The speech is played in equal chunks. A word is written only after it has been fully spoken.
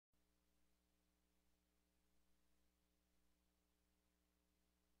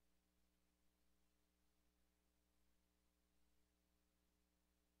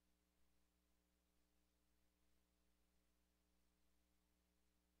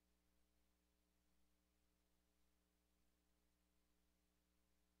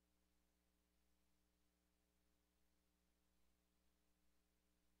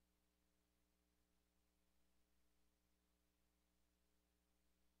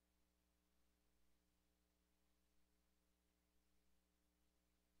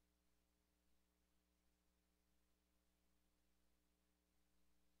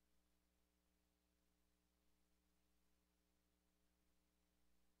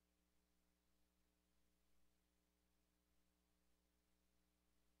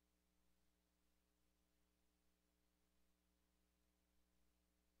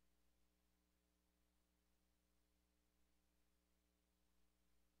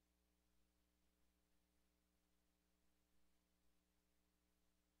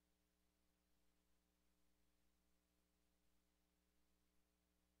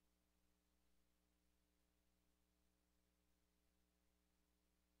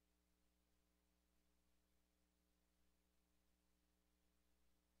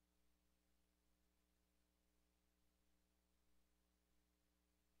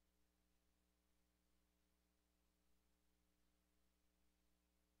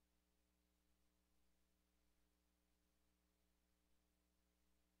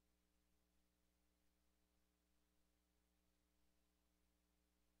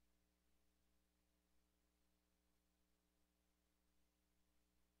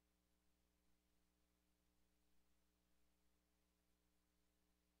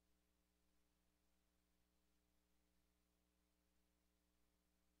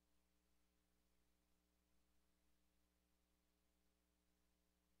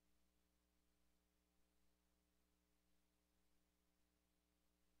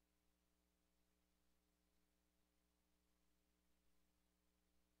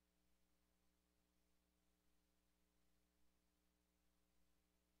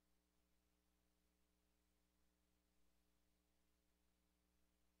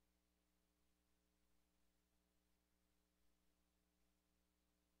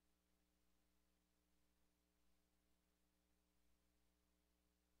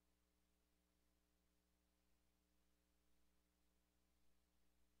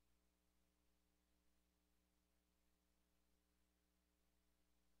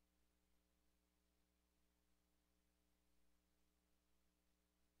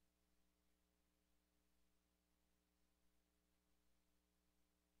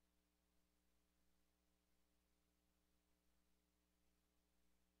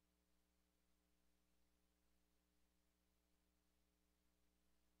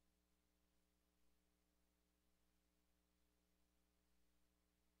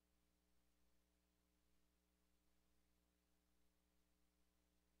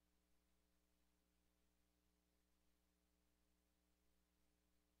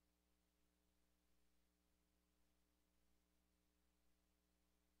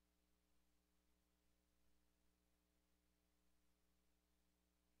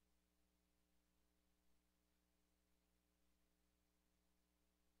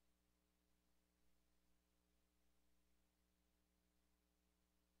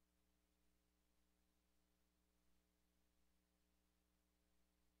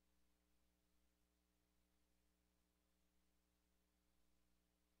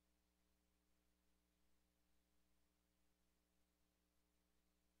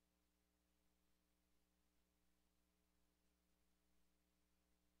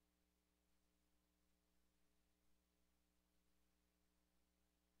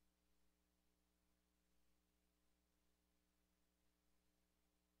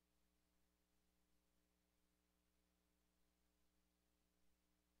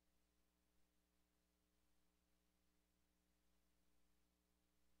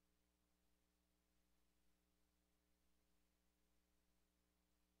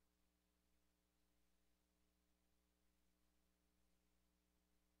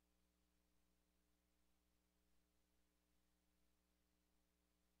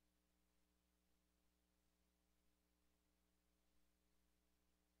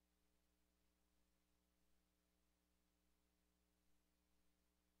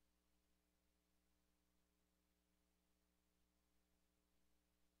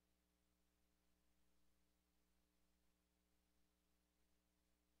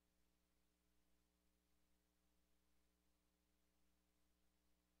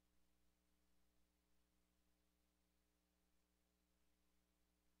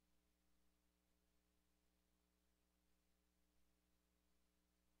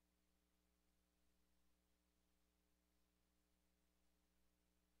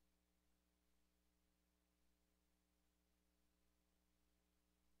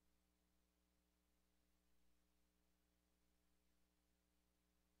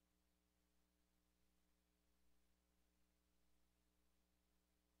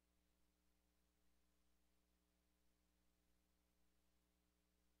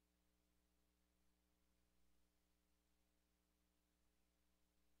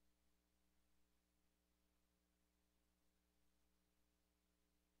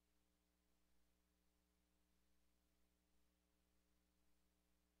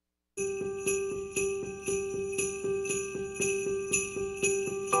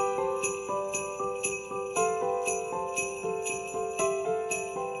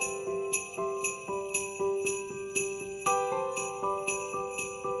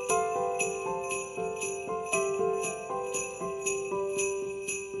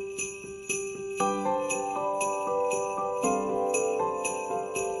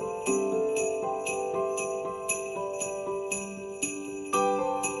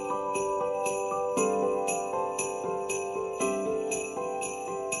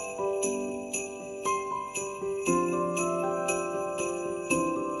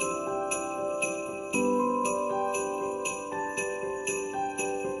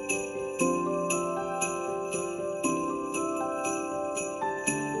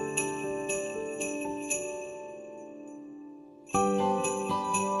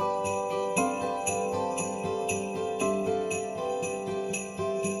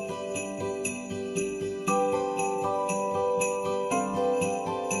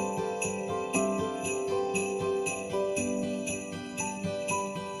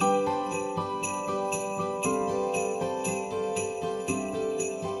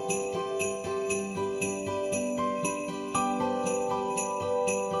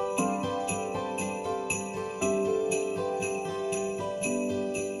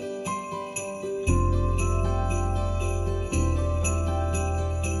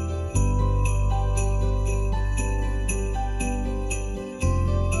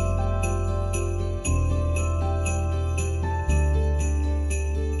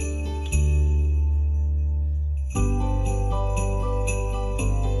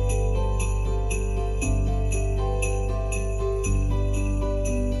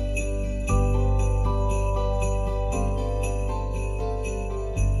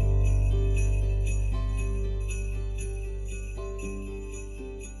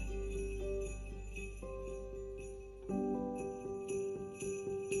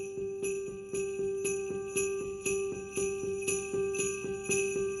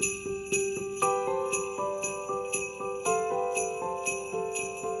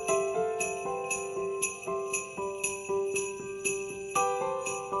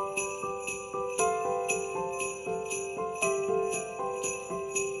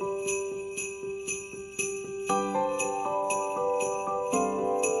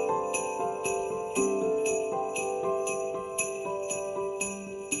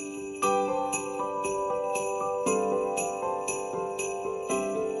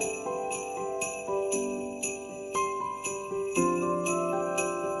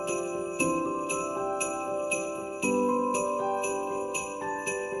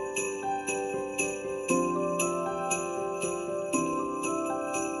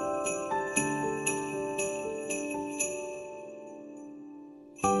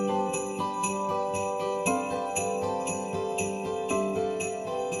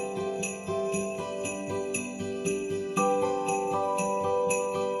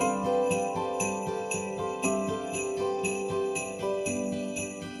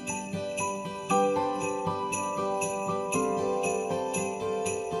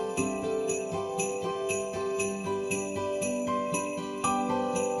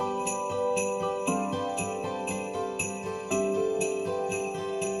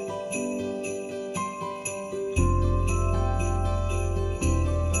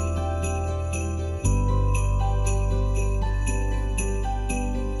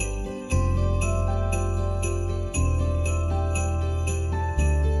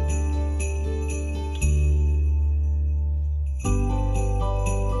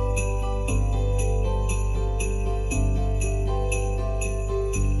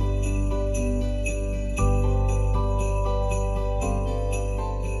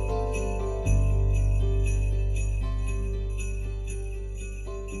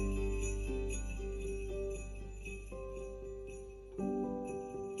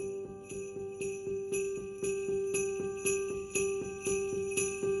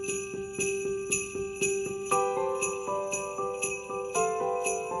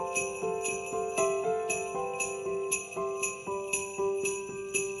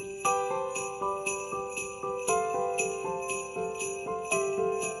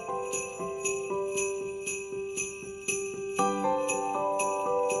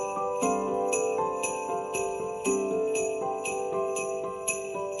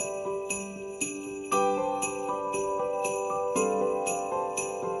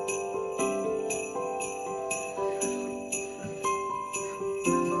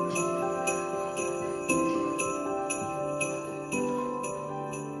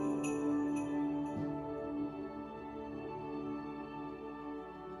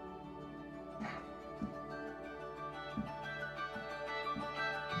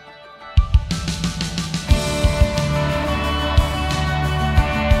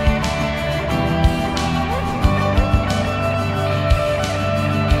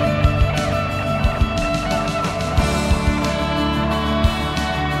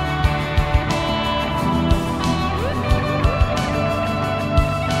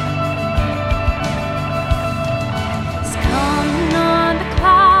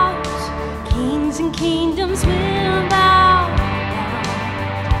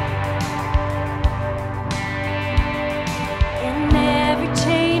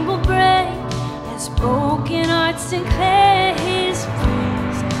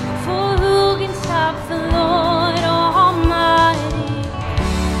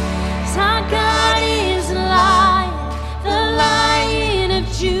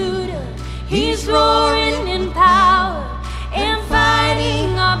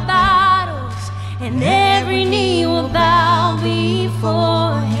and every knee will bow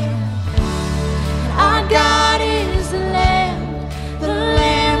before him. And our God is the Lamb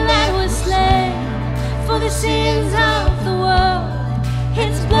that was slain for the sins of the world.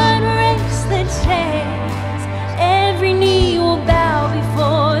 His blood breaks the chains. Every knee will bow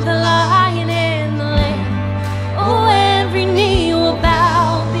before the Lion and the Lamb. Oh, every knee will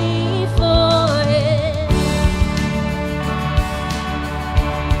bow before him.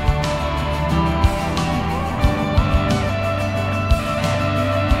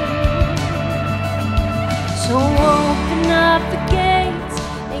 So open up the gates,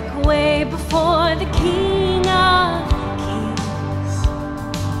 make way before the King of Kings.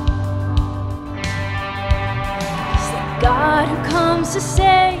 The God who comes to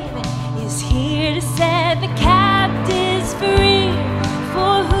save is here to set the captives free.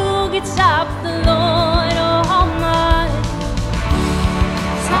 For who can stop the Lord Almighty?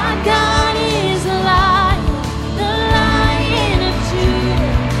 Our God is alive, the Lion of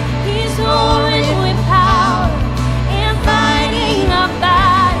Judah. He's roaring with power and fighting our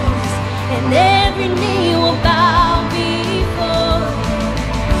battles, and every knee will bow before him.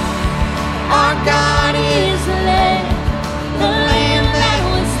 Our God is the Lamb that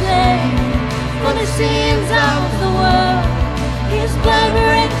was slain for the sins of the world. His blood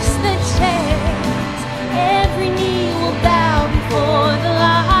breaks the chains. Every knee will bow before the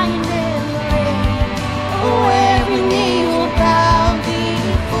Lion and the Lamb. Oh, every knee will bow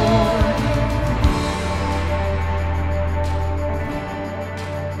before him.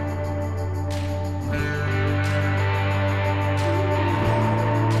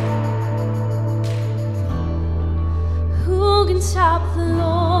 Who can stop the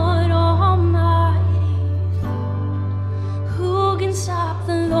Lord Almighty? Who can stop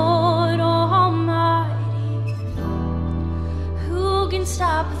the Lord Almighty? Who can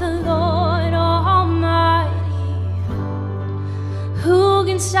stop the Lord Almighty? Who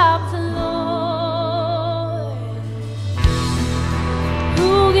can stop the Lord?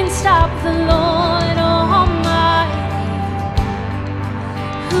 Who can stop the Lord Almighty?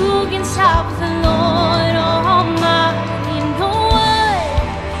 Who can stop the Lord Almighty? No one.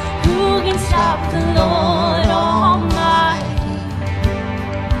 Who can stop the Lord Almighty?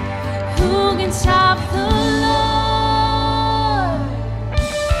 Who can stop the Lord?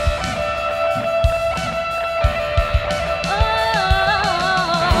 Oh,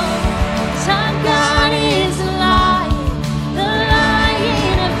 our God is alive, the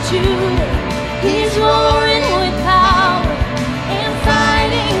Lion of Judah. He's roaring with power and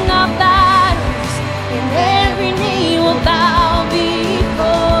fighting our battles, and every knee will bow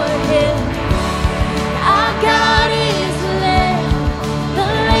before him. Our God is the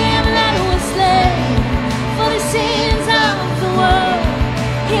Lamb that was slain for the sins of the world.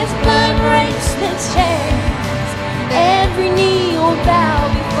 His blood breaks the chains. Every knee will bow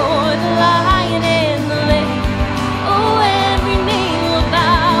before the Lion and the Lamb. Oh, every knee will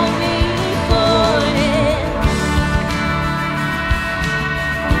bow before him.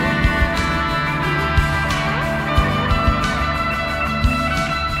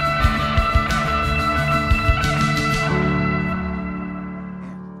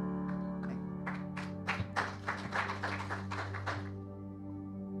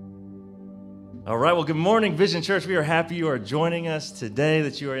 All right, well, good morning, Vision Church. We are happy you are joining us today,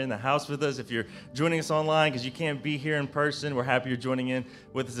 that you are in the house with us. If you're joining us online because you can't be here in person, we're happy you're joining in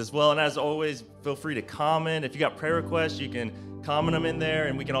with us as well. And as always, feel free to comment. If you got prayer requests, you can comment them in there,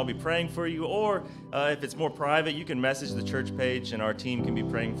 and we can all be praying for you. Or if it's more private, you can message the church page, and our team can be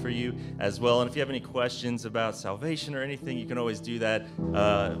praying for you as well. And if you have any questions about salvation or anything, you can always do that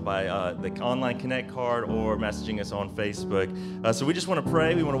by the online Connect card or messaging us on Facebook. So we just want to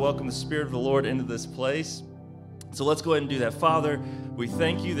pray. We want to welcome the Spirit of the Lord into this place. So let's go ahead and do that. Father, we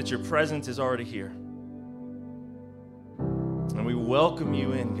thank you that your presence is already here. And we welcome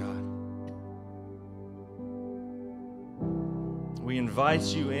you in, God. We invite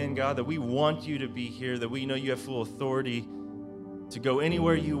you in, God, that we want you to be here, that we know you have full authority to go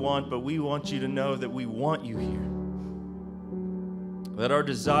anywhere you want, but we want you to know that we want you here. That our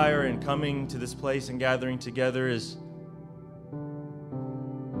desire in coming to this place and gathering together is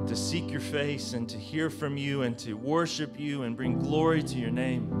to seek your face and to hear from you and to worship you and bring glory to your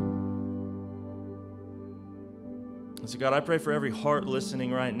name. And so, God, I pray for every heart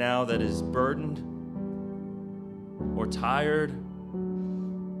listening right now that is burdened or tired,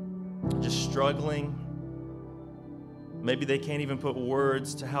 just struggling. Maybe they can't even put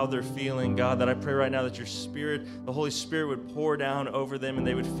words to how they're feeling. God, that I pray right now that your Spirit, the Holy Spirit, would pour down over them and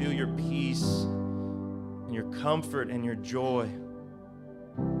they would feel your peace and your comfort and your joy.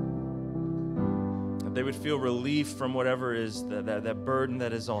 that they would feel relief from whatever is that burden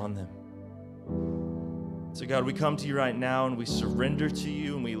that is on them. So God, we come to you right now and we surrender to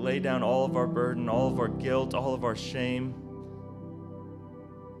you and we lay down all of our burden, all of our guilt, all of our shame.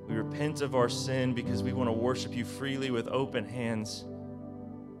 We repent of our sin because we want to worship you freely with open hands.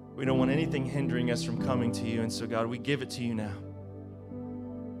 We don't want anything hindering us from coming to you. And so God, we give it to you now.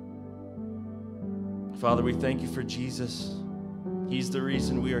 Father, we thank you for Jesus. He's the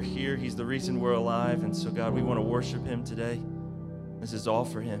reason we are here. He's the reason we're alive. And so God, we want to worship him today. This is all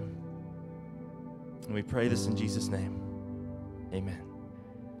for him. And we pray this in Jesus' name. Amen.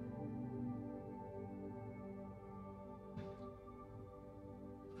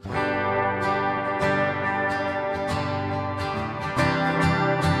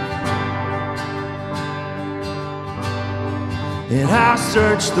 And I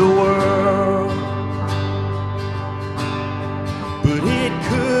searched the world, but it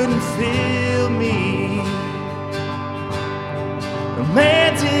couldn't fill me. A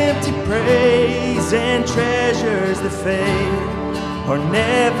man's empty praise and treasures that fade are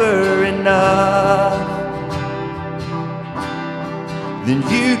never enough. Then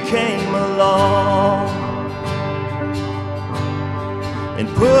you came along and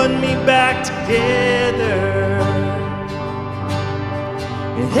put me back together.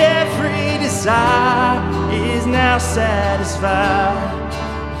 And every desire is now satisfied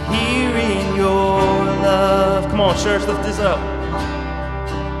here in your love. Come on, church, lift this up.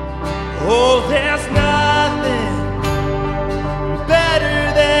 Oh, there's nothing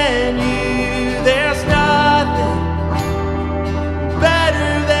better than you. There's nothing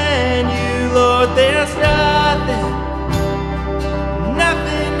better than you, Lord. There's nothing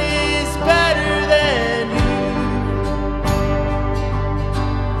is better than you.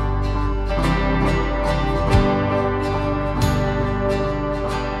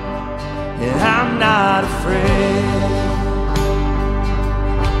 And I'm not afraid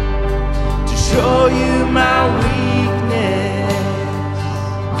to show you my weakness,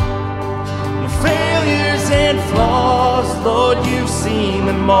 my failures and flaws. Lord, you've seen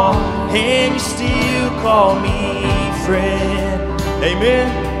them all, and you still call me friend. Amen.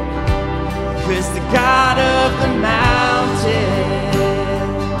 'Cause the God of the mountain,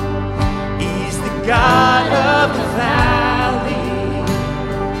 he's the God of the valley.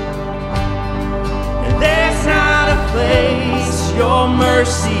 There's not a place your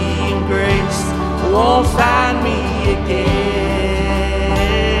mercy and grace won't find me again.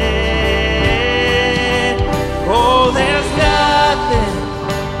 Oh, there's nothing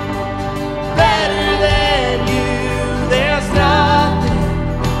better than you. There's nothing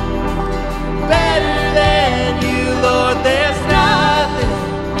better than you, Lord. There's nothing,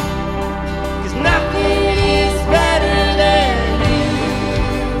 'cause nothing is better than you.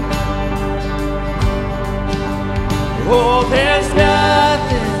 Oh, there's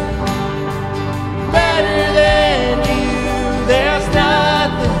nothing better than you. There's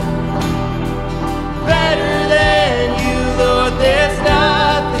nothing better than you, Lord. There's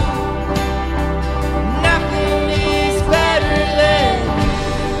nothing is better than you.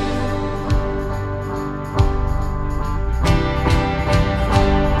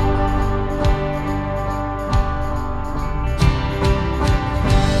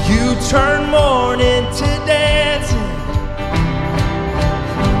 You turn mourning to dancing.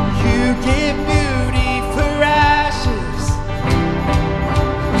 Give beauty for ashes.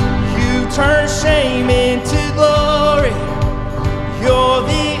 You turn shame into glory. You're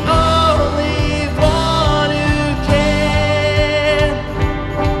the only one who can.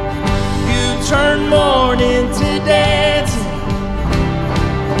 You turn mourning to dancing.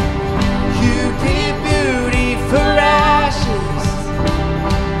 You give beauty for ashes.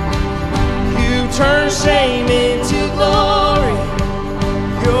 You turn shame into glory.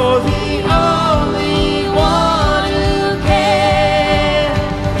 You're the only one who can.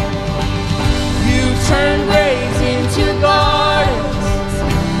 You turn graves into gardens.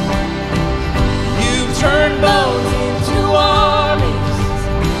 You turn bones into armies.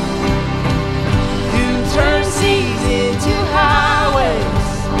 You turn seas into highways.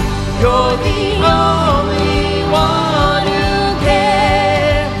 You're the only one who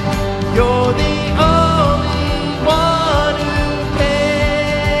can. You're the only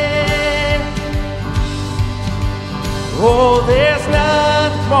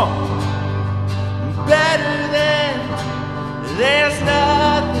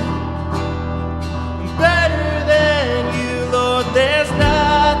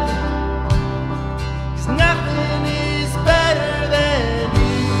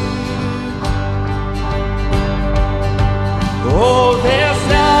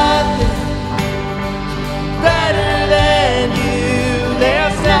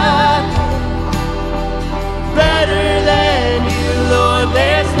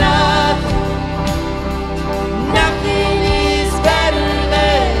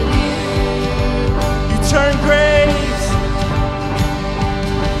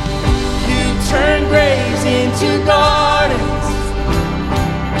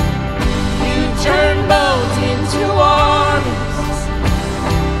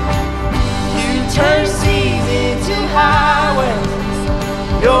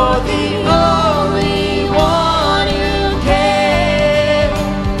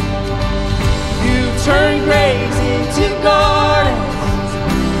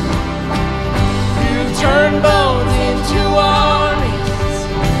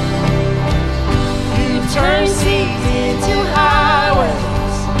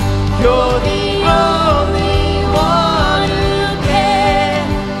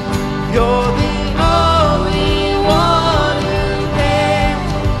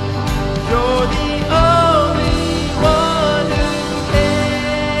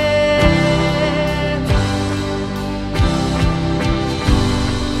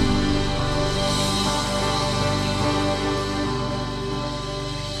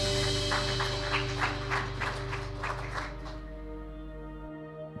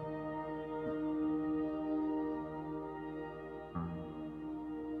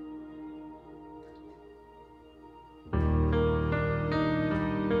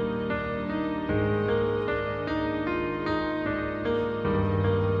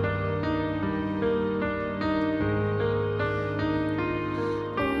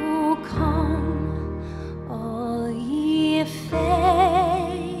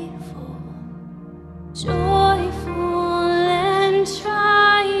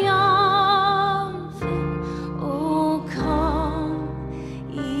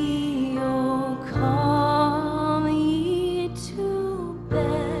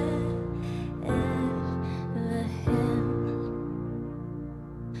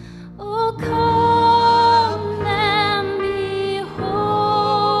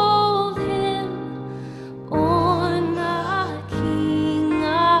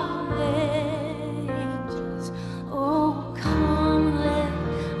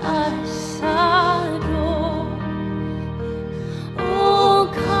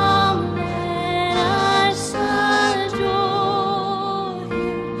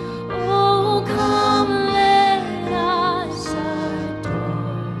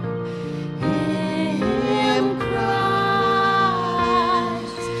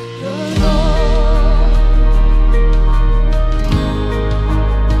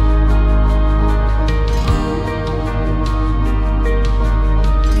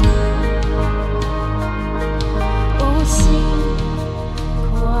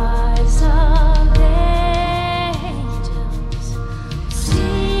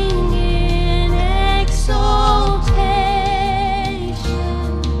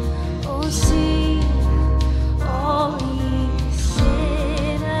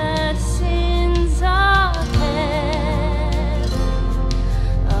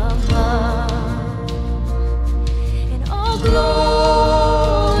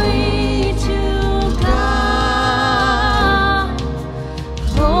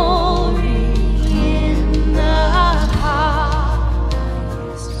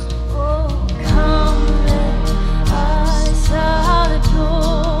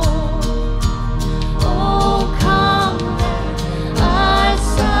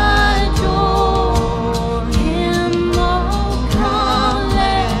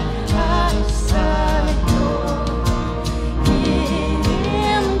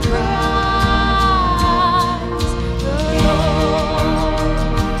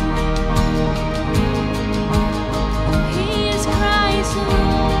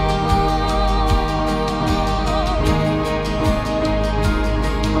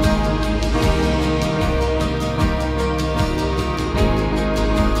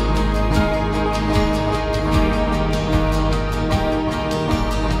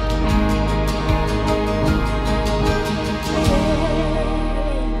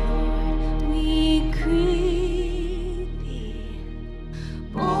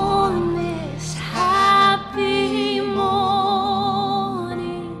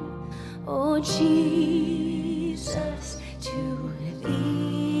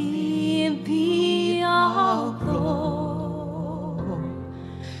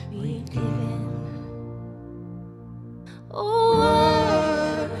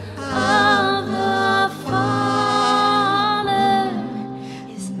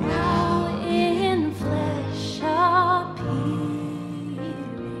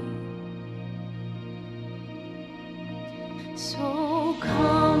So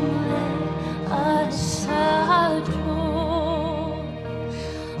come, let us adore.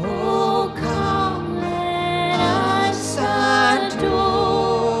 Oh, come, let us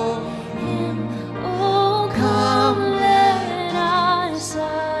adore Him. Oh, come, let us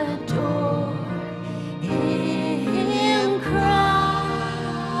adore Him, Christ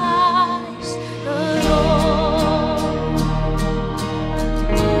the Lord.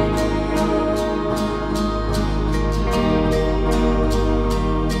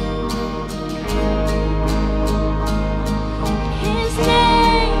 His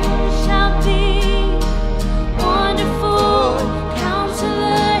name shall be Wonderful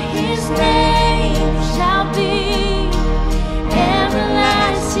Counselor. His name shall be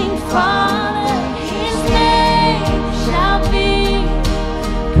Everlasting Father. His name shall be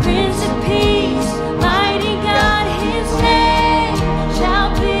Prince of Peace, Mighty God. His name shall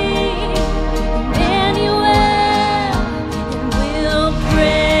be Emmanuel, and we'll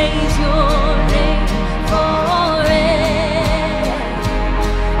praise your name forever.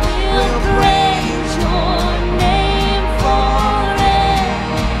 We'll praise your name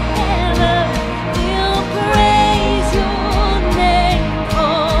forever. We'll praise your name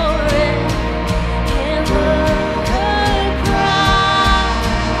forever.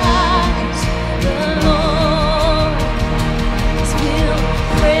 Christ the Lord. We'll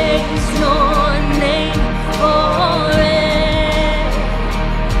praise your name forever.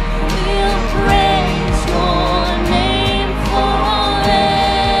 We'll praise your name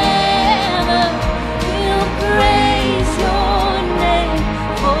forever. We'll praise your name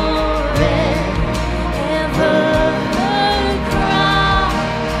forever.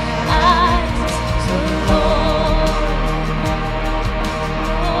 Christ the Lord.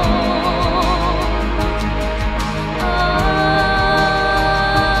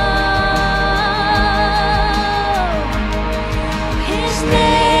 His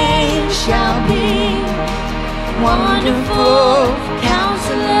name shall be Wonderful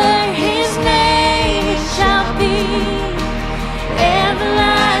Counselor. His name shall be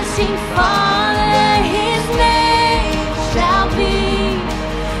Everlasting Father. His name shall be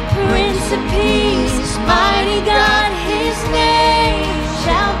Prince of Peace, Mighty God. His name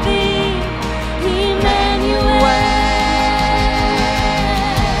shall be Emmanuel.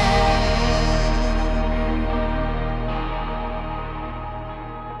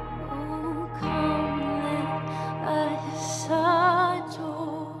 Oh, come, let us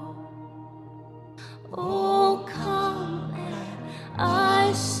adore. Oh, come, let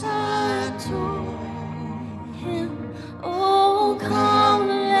us adore Him. Oh, come,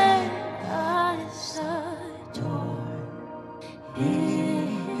 let us adore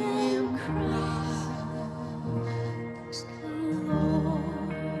Him, Christ the Lord.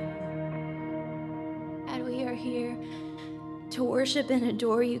 God, we are here to worship and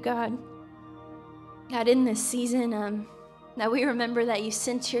adore you, God. God, in this season, that we remember that you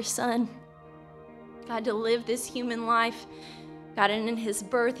sent your Son, God, to live this human life. God, and in his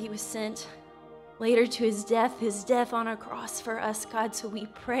birth, he was sent later to his death on a cross for us, God. So we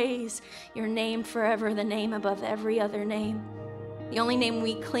praise your name forever, the name above every other name. The only name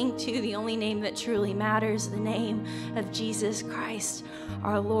we cling to, the only name that truly matters, the name of Jesus Christ,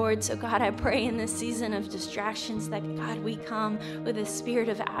 our Lord. So God, I pray in this season of distractions that, God, we come with a spirit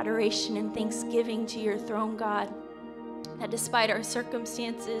of adoration and thanksgiving to your throne, God. That despite our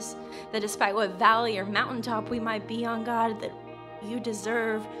circumstances, that despite what valley or mountaintop we might be on, God, that you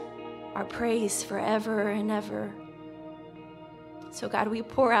deserve our praise forever and ever. So God, we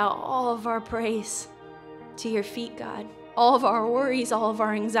pour out all of our praise to your feet, God. All of our worries, all of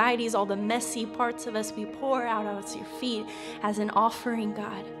our anxieties, all the messy parts of us, we pour out at your feet as an offering,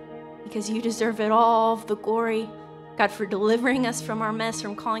 God, because you deserve it all, the glory, God, for delivering us from our mess,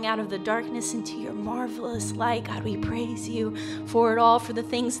 from calling out of the darkness into your marvelous light. God, we praise you for it all, for the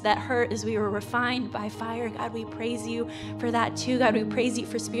things that hurt as we were refined by fire. God, we praise you for that too. God, we praise you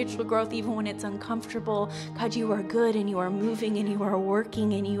for spiritual growth even when it's uncomfortable. God, you are good and you are moving and you are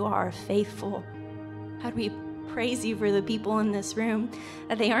working and you are faithful. God, we praise you for the people in this room,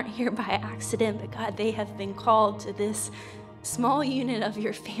 that they aren't here by accident, but God, they have been called to this small unit of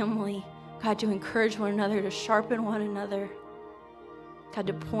your family. God, to encourage one another, to sharpen one another. God,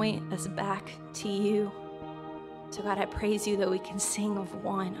 to point us back to you. So God, I praise you that we can sing of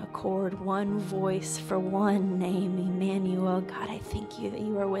one accord, one voice for one name, Emmanuel. God, I thank you that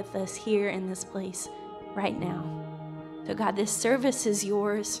you are with us here in this place right now. So God, this service is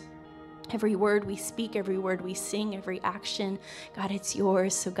yours. Every word we speak, every word we sing, every action, God, it's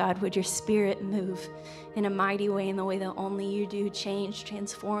yours. So God, would your spirit move in a mighty way, in the way that only you do, change,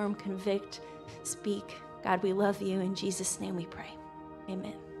 transform, convict, speak God, we love you. In Jesus' name we pray.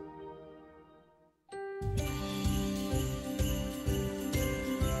 Amen.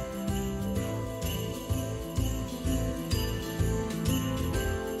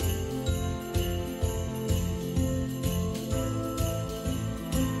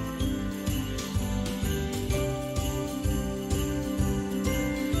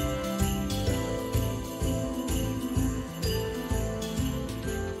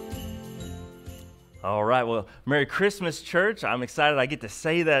 All right, well, Merry Christmas, church. I'm excited I get to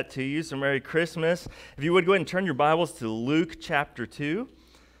say that to you, so Merry Christmas. If you would go ahead and turn your Bibles to Luke chapter 2.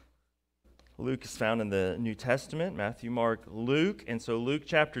 Luke is found in the New Testament, Matthew, Mark, Luke. And so Luke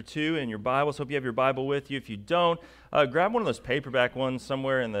chapter 2 in your Bibles. Hope you have your Bible with you. If you don't, grab one of those paperback ones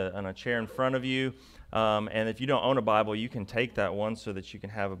somewhere on a chair in front of you. And if you don't own a Bible, you can take that one so that you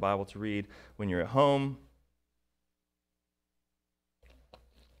can have a Bible to read when you're at home.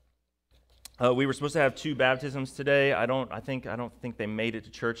 We were supposed to have 2 baptisms today. I don't think they made it to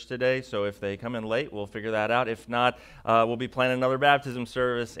church today. So if they come in late, we'll figure that out. If not, we'll be planning another baptism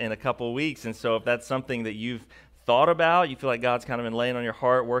service in a couple of weeks. And so if that's something that you've thought about, you feel like God's kind of been laying on your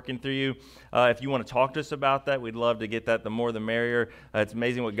heart, working through you, if you want to talk to us about that, we'd love to get that. The more the merrier. It's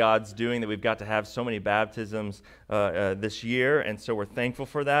amazing what God's doing, that we've got to have so many baptisms this year. And so we're thankful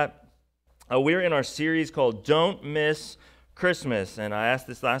for that. We're in our series called Don't Miss Christmas, and I asked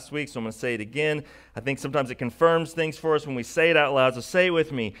this last week, so I'm going to say it again. I think sometimes it confirms things for us when we say it out loud, so say it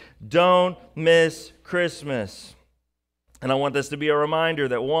with me. Don't miss Christmas. And I want this to be a reminder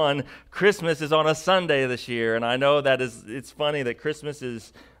that, one, Christmas is on a Sunday this year, and I know that it's funny that Christmas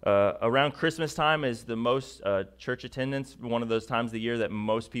is, around Christmas time is the most church attendance, one of those times of the year that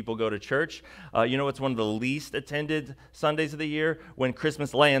most people go to church. You know, it's one of the least attended Sundays of the year when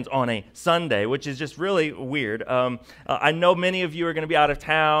Christmas lands on a Sunday, which is just really weird. I know many of you are going to be out of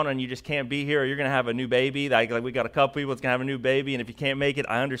town and you just can't be here, or you're going to have a new baby. Like we got a couple people that's going to have a new baby, and if you can't make it,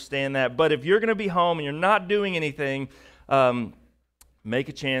 I understand that. But if you're going to be home and you're not doing anything,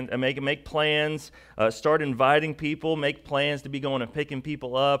 make plans, start inviting people, make plans to be going and picking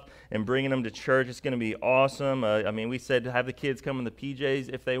people up and bringing them to church. It's going to be awesome. We said to have the kids come in the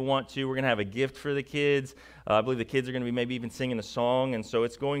PJs if they want to. We're going to have a gift for the kids. I believe the kids are going to be maybe even singing a song, and so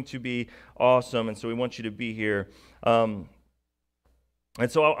it's going to be awesome, and so we want you to be here. And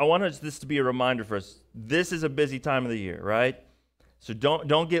so I wanted this to be a reminder for us. This is a busy time of the year, right? So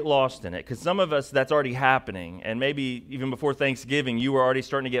don't get lost in it, because some of us, that's already happening. And maybe even before Thanksgiving, you were already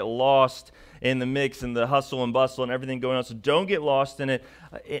starting to get lost in the mix and the hustle and bustle and everything going on. So don't get lost in it.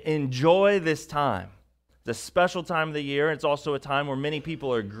 Enjoy this time. It's a special time of the year. It's also a time where many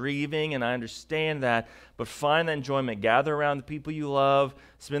people are grieving, and I understand that. But find that enjoyment. Gather around the people you love.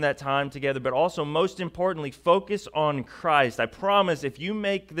 Spend that time together. But also, most importantly, focus on Christ. I promise, if you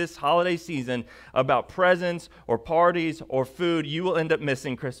make this holiday season about presents or parties or food, you will end up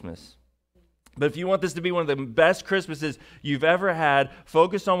missing Christmas. But if you want this to be one of the best Christmases you've ever had,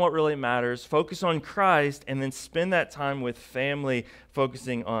 focus on what really matters. Focus on Christ, and then spend that time with family,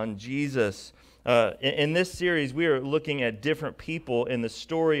 focusing on Jesus. In this series, we are looking at different people in the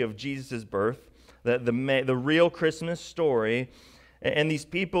story of Jesus' birth, the real Christmas story. And these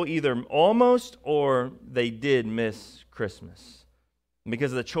people either almost or they did miss Christmas.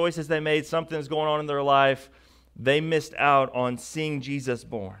 Because of the choices they made, something's going on in their life, they missed out on seeing Jesus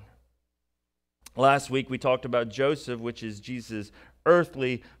born. Last week, we talked about Joseph, which is Jesus'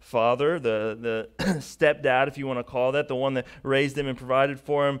 earthly father, the stepdad, if you want to call that, the one that raised him and provided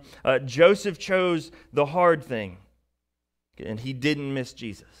for him. Joseph chose the hard thing, and he didn't miss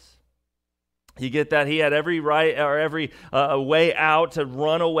Jesus. You get that? He had every right or every way out to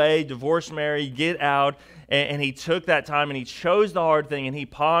run away, divorce Mary, get out, and he took that time and he chose the hard thing, and he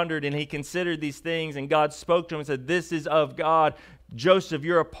pondered and he considered these things, and God spoke to him and said, "This is of God. Joseph,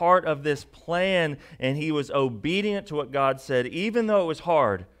 you're a part of this plan." And he was obedient to what God said, even though it was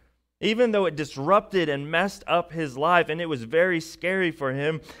hard, even though it disrupted and messed up his life, and it was very scary for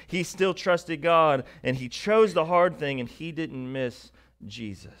him. He still trusted God, and he chose the hard thing, and he didn't miss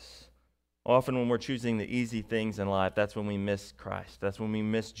Jesus. Often when we're choosing the easy things in life, that's when we miss Christ. That's when we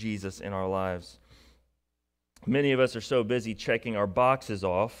miss Jesus in our lives. Many of us are so busy checking our boxes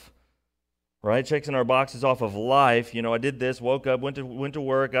off, right? Checking our boxes off of life. You know, I did this, woke up, went to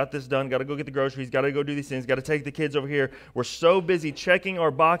work, got this done, got to go get the groceries, got to go do these things, got to take the kids over here. We're so busy checking our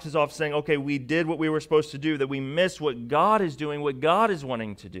boxes off, saying, okay, we did what we were supposed to do, that we miss what God is doing, what God is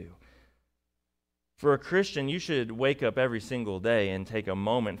wanting to do. For a Christian, you should wake up every single day and take a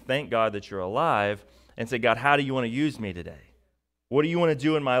moment, thank God that you're alive, and say, God, how do you want to use me today? What do you want to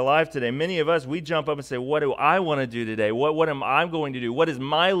do in my life today? Many of us, we jump up and say, what do I want to do today? What am I going to do? What is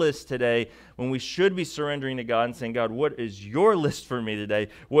my list today? When we should be surrendering to God and saying, God, what is your list for me today?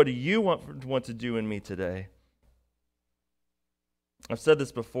 What do you want to do in me today? I've said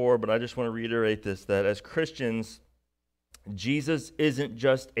this before, but I just want to reiterate this, that as Christians, Jesus isn't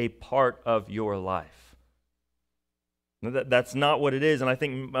just a part of your life. That's not what it is. And I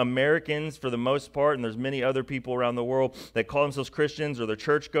think Americans, for the most part, and there's many other people around the world that call themselves Christians or they're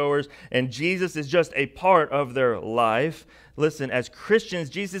churchgoers, and Jesus is just a part of their life. Listen, as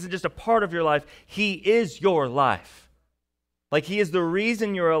Christians, Jesus isn't just a part of your life. He is your life. Like, He is the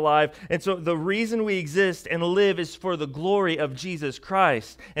reason you're alive. And so the reason we exist and live is for the glory of Jesus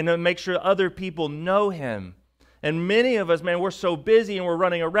Christ and to make sure other people know Him. And many of us, man, we're so busy and we're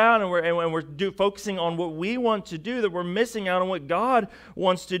running around and we're focusing on what we want to do that we're missing out on what God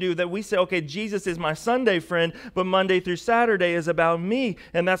wants to do. That we say, okay, Jesus is my Sunday friend, but Monday through Saturday is about me.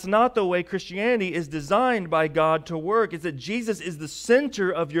 And that's not the way Christianity is designed by God to work. It's that Jesus is the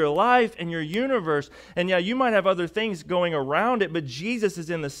center of your life and your universe. And yeah, you might have other things going around it, but Jesus is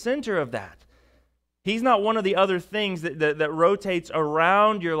in the center of that. He's not one of the other things that rotates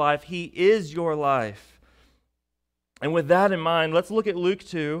around your life. He is your life. And with that in mind, let's look at Luke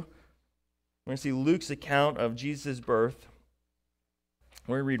 2. We're going to see Luke's account of Jesus' birth.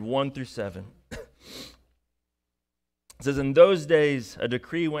 We're going to read 1 through 7. It says, in those days, a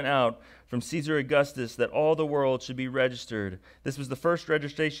decree went out from Caesar Augustus that all the world should be registered. This was the first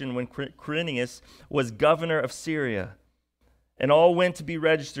registration when Quirinius was governor of Syria. And all went to be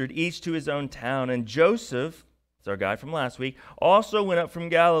registered, each to his own town. And Joseph, it's our guy from last week, also went up from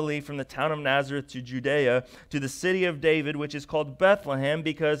Galilee, from the town of Nazareth to Judea, to the city of David, which is called Bethlehem,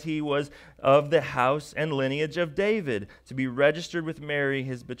 because he was of the house and lineage of David, to be registered with Mary,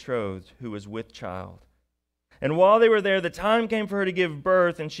 his betrothed, who was with child. And while they were there, the time came for her to give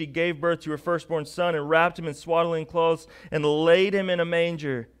birth, and she gave birth to her firstborn son, and wrapped him in swaddling clothes, and laid him in a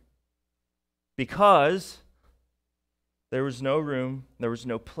manger, because there was no room, there was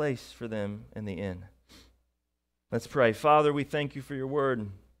no place for them in the inn. Let's pray. Father, we thank you for your word.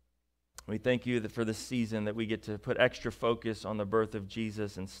 We thank you that for this season that we get to put extra focus on the birth of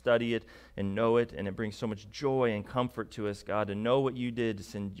Jesus and study it and know it, and it brings so much joy and comfort to us, God, to know what you did to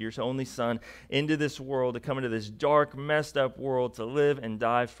send your only Son into this world, to come into this dark, messed up world, to live and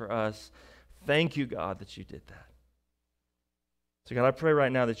die for us. Thank you, God, that you did that. So God, I pray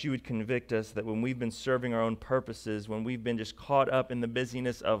right now that you would convict us that when we've been serving our own purposes, when we've been just caught up in the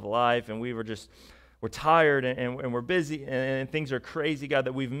busyness of life and we're tired and we're busy and things are crazy, God,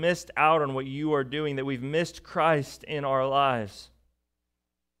 that we've missed out on what you are doing, that we've missed Christ in our lives.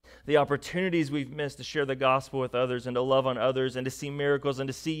 The opportunities we've missed to share the gospel with others and to love on others and to see miracles and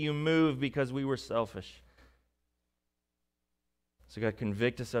to see you move because we were selfish. So God,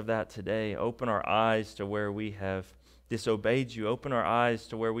 convict us of that today. Open our eyes to where we have disobeyed you. Open our eyes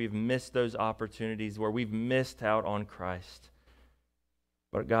to where we've missed those opportunities, where we've missed out on Christ.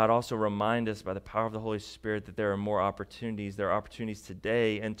 But God, also remind us by the power of the Holy Spirit that there are more opportunities. There are opportunities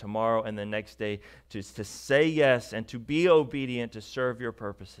today and tomorrow and the next day to say yes and to be obedient to serve your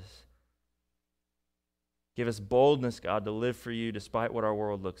purposes. Give us boldness, God, to live for you despite what our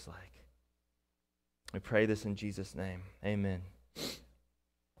world looks like. We pray this in Jesus' name. Amen.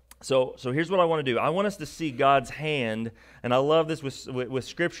 So here's what I want to do. I want us to see God's hand, and I love this with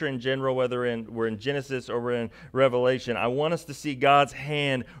Scripture in general, whether we're in Genesis or we're in Revelation. I want us to see God's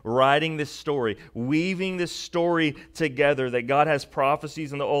hand writing this story, weaving this story together, that God has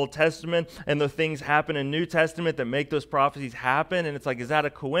prophecies in the Old Testament, and the things happen in New Testament that make those prophecies happen, and it's like, is that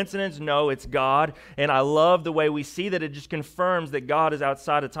a coincidence? No, it's God, and I love the way we see that. It just confirms that God is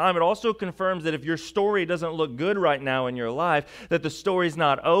outside of time. It also confirms that if your story doesn't look good right now in your life, that the story's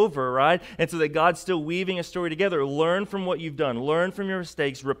not over. Right? And so that God's still weaving a story together. Learn from what you've done. Learn from your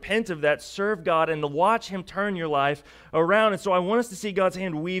mistakes. Repent of that. Serve God and to watch Him turn your life around. And so I want us to see God's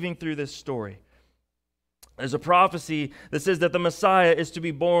hand weaving through this story. There's a prophecy that says that the Messiah is to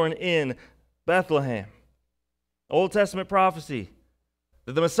be born in Bethlehem. Old Testament prophecy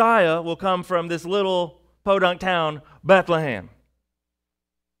that the Messiah will come from this little podunk town, Bethlehem.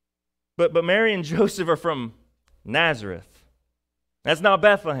 But Mary and Joseph are from Nazareth. That's not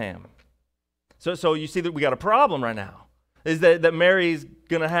Bethlehem. So you see that we got a problem right now. Is that Mary's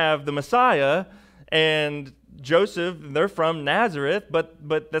going to have the Messiah, and Joseph, they're from Nazareth, but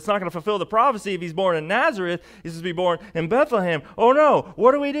that's not going to fulfill the prophecy. If he's born in Nazareth, he's to be born in Bethlehem. Oh no,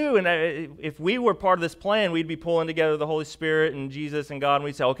 what do we do? And if we were part of this plan, we'd be pulling together the Holy Spirit and Jesus and God, and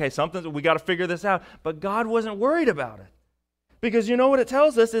we'd say, okay, we got to figure this out. But God wasn't worried about it. Because you know what it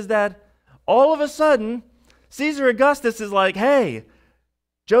tells us is that all of a sudden, Caesar Augustus is like, hey,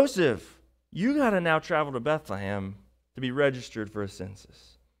 Joseph, you got to now travel to Bethlehem to be registered for a census.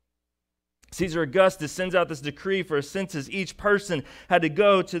 Caesar Augustus sends out this decree for a census. Each person had to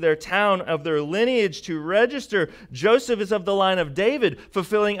go to their town of their lineage to register. Joseph is of the line of David,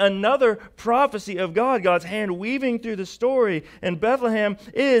 fulfilling another prophecy of God, God's hand weaving through the story. And Bethlehem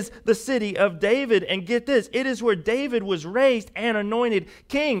is the city of David. And get this, it is where David was raised and anointed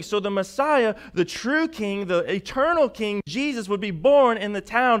king. So the Messiah, the true king, the eternal king, Jesus, would be born in the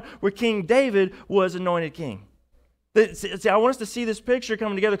town where King David was anointed king. See, I want us to see this picture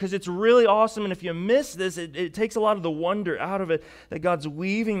coming together because it's really awesome. And if you miss this, it takes a lot of the wonder out of it that God's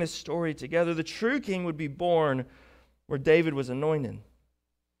weaving this story together. The true king would be born where David was anointed.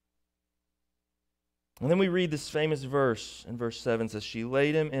 And then we read this famous verse in verse 7. It says, she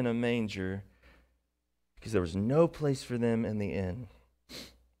laid him in a manger because there was no place for them in the inn.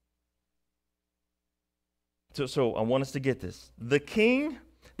 So I want us to get this. The king,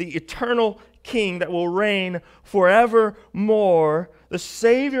 the eternal king that will reign forevermore, the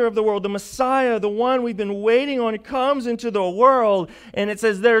Savior of the world, the Messiah, the one we've been waiting on, comes into the world, and it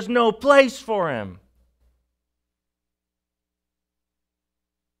says there's no place for him.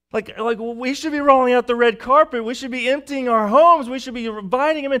 Like we should be rolling out the red carpet. We should be emptying our homes. We should be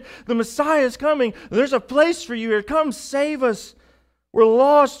inviting him in. The Messiah is coming. There's a place for you here. Come save us. We're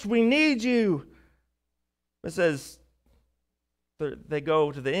lost. We need you. It says, they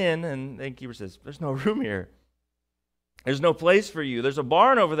go to the inn, and the innkeeper says, there's no room here. There's no place for you. There's a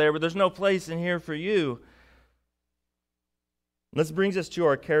barn over there, but there's no place in here for you. And this brings us to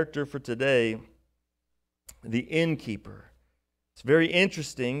our character for today, the innkeeper. It's very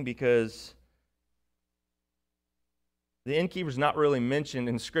interesting because the innkeeper's not really mentioned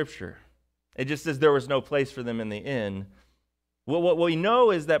in Scripture. It just says there was no place for them in the inn. Well, what we know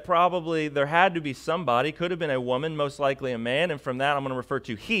is that probably there had to be somebody, could have been a woman, most likely a man, and from that I'm going to refer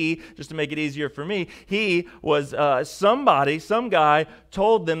to he, just to make it easier for me. He was somebody, some guy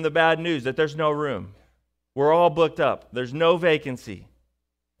told them the bad news that there's no room. We're all booked up. There's no vacancy.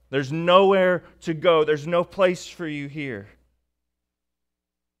 There's nowhere to go. There's no place for you here.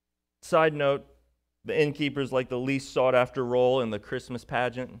 Side note, the innkeeper's like the least sought after role in the Christmas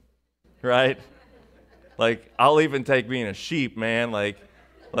pageant, right? Like, I'll even take being a sheep, man. Like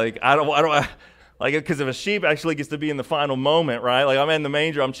I don't, because if a sheep actually gets to be in the final moment, right? Like, I'm in the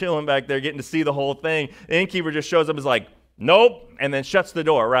manger, I'm chilling back there, getting to see the whole thing. The innkeeper just shows up and is like, nope, and then shuts the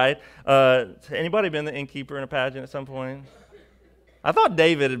door, right? Anybody been the innkeeper in a pageant at some point? I thought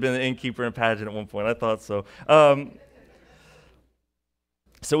David had been the innkeeper in a pageant at one point. I thought so.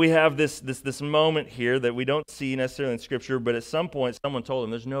 So we have this moment here that we don't see necessarily in Scripture, but at some point someone told him,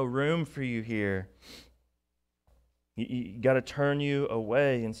 there's no room for you here. You got to turn you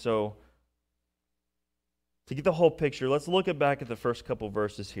away. And so to get the whole picture, let's look back at the first couple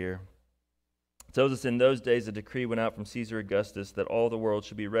verses here. It tells us in those days a decree went out from Caesar Augustus that all the world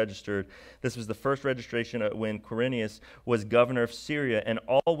should be registered. This was the first registration when Quirinius was governor of Syria, and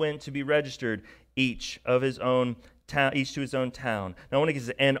all went to be registered, each to his own town. Now, when it gets,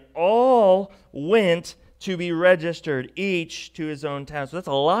 and all went to be registered, each to his own town. So that's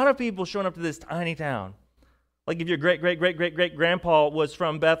a lot of people showing up to this tiny town. Like if your great-great-great-great-great-grandpa was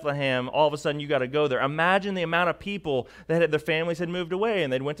from Bethlehem, all of a sudden you got to go there. Imagine the amount of people that their families had moved away,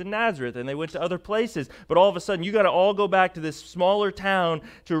 and they went to Nazareth, and they went to other places. But all of a sudden you got to all go back to this smaller town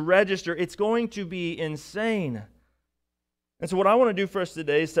to register. It's going to be insane. And so what I want to do for us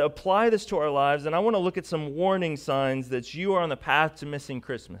today is to apply this to our lives, and I want to look at some warning signs that you are on the path to missing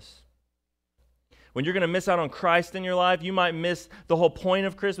Christmas. When you're going to miss out on Christ in your life, you might miss the whole point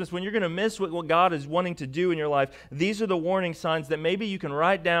of Christmas. When you're going to miss what God is wanting to do in your life, these are the warning signs that maybe you can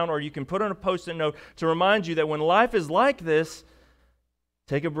write down or you can put on a Post-it note to remind you that when life is like this,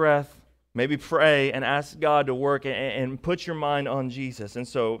 take a breath, maybe pray and ask God to work and put your mind on Jesus. And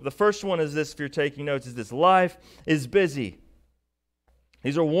so the first one is this, if you're taking notes, is this: life is busy.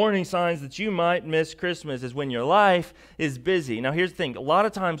 These are warning signs that you might miss Christmas, is when your life is busy. Now, here's the thing. A lot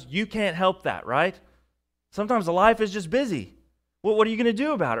of times you can't help that, right? Sometimes the life is just busy. Well, what are you going to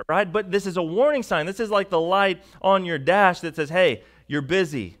do about it, right? But this is a warning sign. This is like the light on your dash that says, hey, you're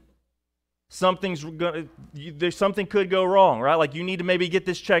busy. Something could go wrong, right? Like you need to maybe get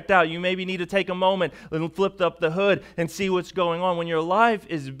this checked out. You maybe need to take a moment and flip up the hood and see what's going on. When your life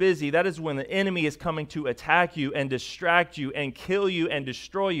is busy, that is when the enemy is coming to attack you and distract you and kill you and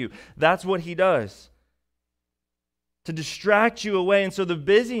destroy you. That's what he does, to distract you away. And so the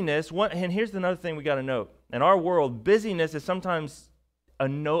busyness, and here's another thing we got to note. In our world, busyness is sometimes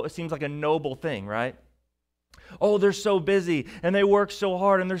it seems like a noble thing, right? Oh, they're so busy, and they work so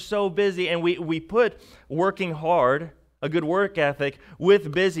hard, and they're so busy. And we put working hard, a good work ethic,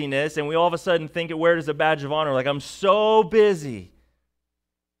 with busyness, and we all of a sudden think it wears as a badge of honor, like, I'm so busy.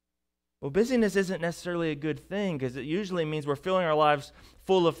 Well, busyness isn't necessarily a good thing, because it usually means we're filling our lives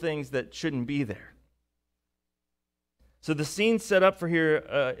full of things that shouldn't be there. So the scene set up for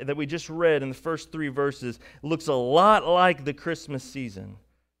here that we just read in the first 3 verses looks a lot like the Christmas season.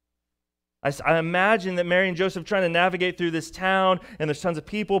 I imagine that Mary and Joseph trying to navigate through this town, and there's tons of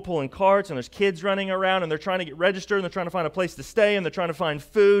people pulling carts, and there's kids running around, and they're trying to get registered, and they're trying to find a place to stay, and they're trying to find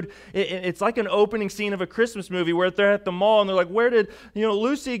food. It's like an opening scene of a Christmas movie where they're at the mall, and they're like, where did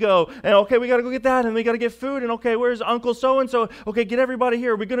Lucy go? And okay, we got to go get that, and we got to get food, and okay, where's Uncle so-and-so? Okay, get everybody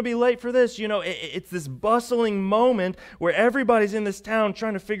here. We're going to be late for this. It's this bustling moment where everybody's in this town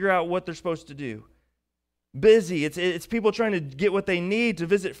trying to figure out what they're supposed to do. Busy. It's people trying to get what they need, to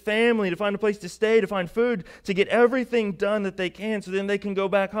visit family, to find a place to stay, to find food, to get everything done that they can so then they can go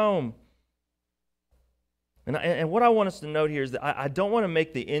back home. And what I want us to note here is that I don't want to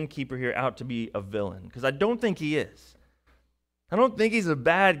make the innkeeper here out to be a villain, because I don't think he is. I don't think he's a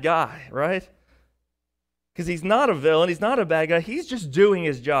bad guy, right? Because he's not a villain, he's not a bad guy, he's just doing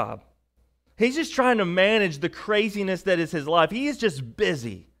his job. He's just trying to manage the craziness that is his life. He is just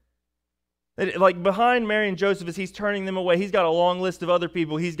busy. Like behind Mary and Joseph, as he's turning them away, he's got a long list of other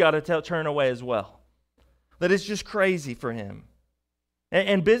people he's got to turn away as well. That it's just crazy for him.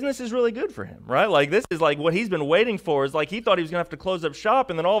 And business is really good for him, right? Like this is like what he's been waiting for. Is like he thought he was going to have to close up shop,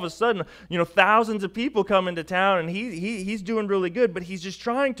 and then all of a sudden, thousands of people come into town, and he's doing really good, but he's just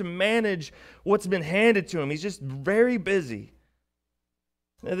trying to manage what's been handed to him. He's just very busy.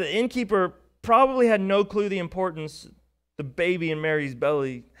 The innkeeper probably had no clue the importance the baby in Mary's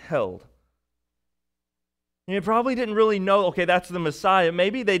belly held. He probably didn't really know, okay, that's the Messiah.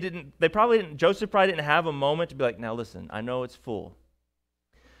 Maybe Joseph probably didn't have a moment to be like, now listen, I know it's full.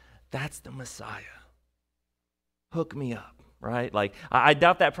 That's the Messiah. Hook me up, right? Like, I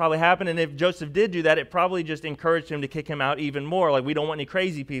doubt that probably happened, and if Joseph did do that, it probably just encouraged him to kick him out even more. Like, we don't want any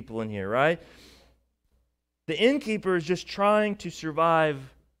crazy people in here, right? The innkeeper is just trying to survive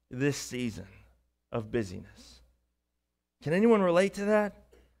this season of busyness. Can anyone relate to that?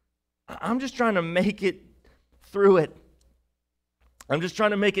 I'm just trying to make it through it. I'm just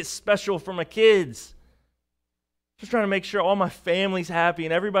trying to make it special for my kids. Just trying to make sure all my family's happy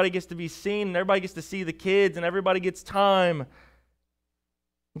and everybody gets to be seen and everybody gets to see the kids and everybody gets time.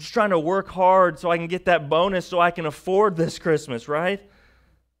 I'm just trying to work hard so I can get that bonus so I can afford this Christmas, right?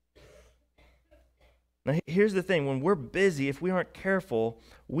 Now, here's the thing. When we're busy, if we aren't careful,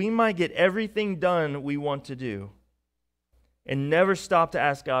 we might get everything done we want to do and never stop to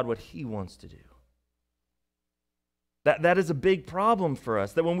ask God what He wants to do. That is a big problem for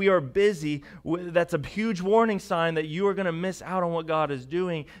us, that when we are busy, that's a huge warning sign that you are going to miss out on what God is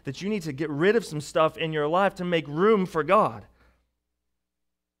doing, that you need to get rid of some stuff in your life to make room for God.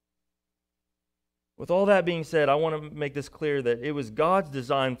 With all that being said, I want to make this clear that it was God's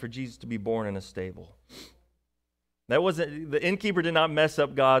design for Jesus to be born in a stable. The innkeeper did not mess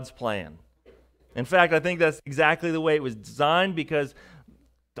up God's plan. In fact, I think that's exactly the way it was designed, because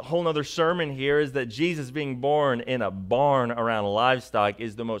the whole other sermon here is that Jesus being born in a barn around livestock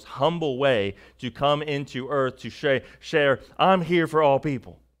is the most humble way to come into earth to share, I'm here for all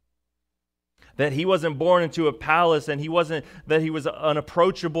people. That He wasn't born into a palace, and He was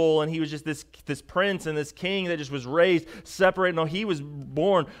unapproachable, and He was just this prince and this king that just was raised separate. No, He was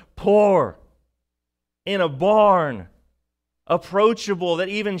born poor in a barn. Approachable, that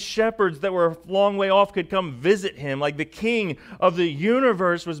even shepherds that were a long way off could come visit Him. Like the King of the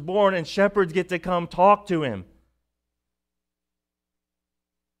universe was born, and shepherds get to come talk to Him.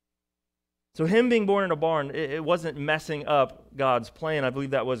 So Him being born in a barn, it wasn't messing up God's plan. I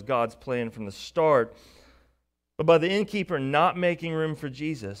believe that was God's plan from the start. But by the innkeeper not making room for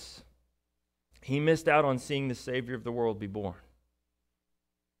Jesus, he missed out on seeing the Savior of the world be born.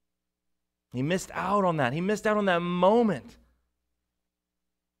 He missed out on that. He missed out on that moment.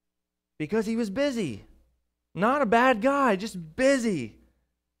 Because he was busy. Not a bad guy, just busy.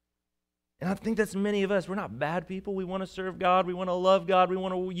 And I think that's many of us. We're not bad people. We want to serve God. We want to love God. We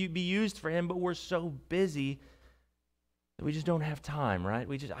want to be used for Him. But we're so busy that we just don't have time, right?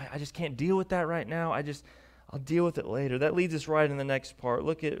 I just can't deal with that right now. I'll deal with it later. That leads us right in the next part.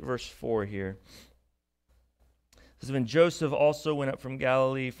 Look at verse 4 here. It says, when Joseph also went up from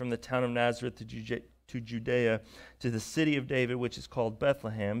Galilee, from the town of Nazareth to Judea, to the city of David, which is called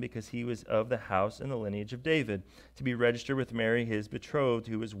Bethlehem, because he was of the house and the lineage of David, to be registered with Mary, his betrothed,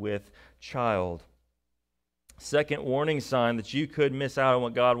 who was with child. Second warning sign that you could miss out on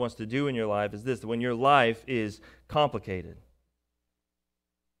what God wants to do in your life is this: when your life is complicated.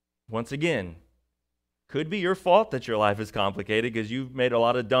 Once again, could be your fault that your life is complicated because you've made a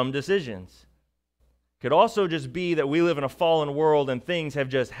lot of dumb decisions. Could also just be that we live in a fallen world and things have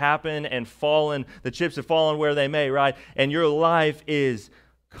just happened and fallen, the chips have fallen where they may, right? And your life is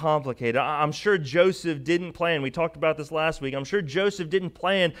complicated. I'm sure Joseph didn't plan. We talked about this last week. I'm sure Joseph didn't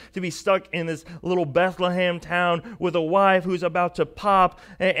plan to be stuck in this little Bethlehem town with a wife who's about to pop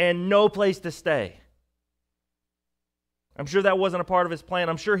and no place to stay. I'm sure that wasn't a part of his plan.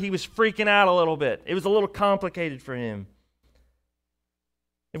 I'm sure he was freaking out a little bit. It was a little complicated for him.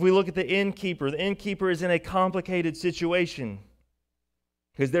 If we look at the innkeeper is in a complicated situation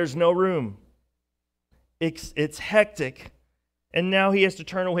because there's no room. It's hectic. And now he has to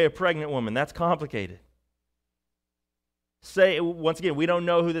turn away a pregnant woman. That's complicated. Once again, we don't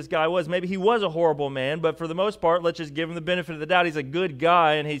know who this guy was. Maybe he was a horrible man, but for the most part, let's just give him the benefit of the doubt. He's a good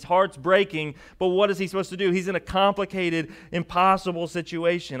guy and his heart's breaking, but what is he supposed to do? He's in a complicated, impossible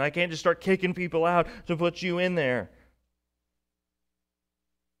situation. I can't just start kicking people out to put you in there.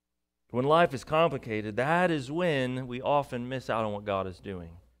 When life is complicated, that is when we often miss out on what God is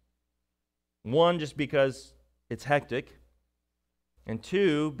doing. One, just because it's hectic. And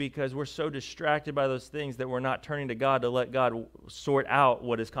two, because we're so distracted by those things that we're not turning to God to let God sort out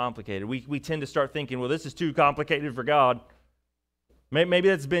what is complicated. We tend to start thinking, well, this is too complicated for God. Maybe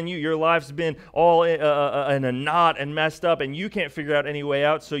that's been you. Your life's been all in a knot and messed up, and you can't figure out any way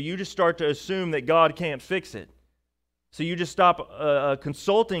out, so you just start to assume that God can't fix it. So you just stop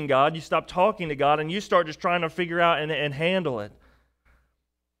consulting God, you stop talking to God, and you start just trying to figure out and handle it.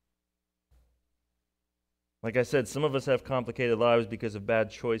 Like I said, some of us have complicated lives because of bad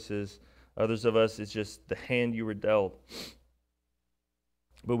choices. Others of us, it's just the hand you were dealt.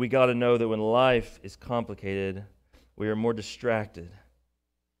 But we got to know that when life is complicated, we are more distracted.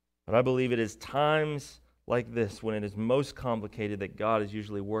 But I believe it is times like this, when it is most complicated, that God is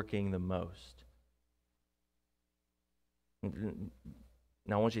usually working the most.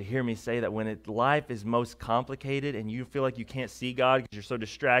 Now, I want you to hear me say that when life is most complicated and you feel like you can't see God because you're so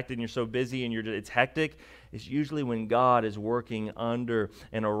distracted and you're so busy and it's hectic, it's usually when God is working under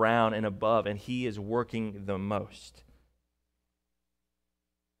and around and above, and He is working the most.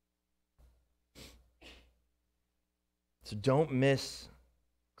 So don't miss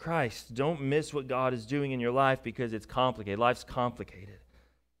Christ. Don't miss what God is doing in your life because it's complicated. Life's complicated.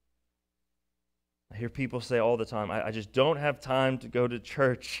 I hear people say all the time, I just don't have time to go to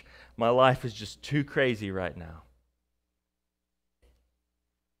church. My life is just too crazy right now.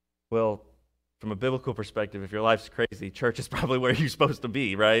 Well, from a biblical perspective, if your life's crazy, church is probably where you're supposed to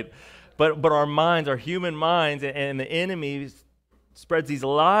be, right? But our minds, our human minds, and the enemy spreads these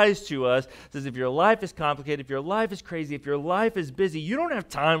lies to us, says if your life is complicated, if your life is crazy, if your life is busy, you don't have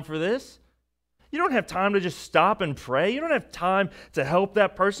time for this. You don't have time to just stop and pray. You don't have time to help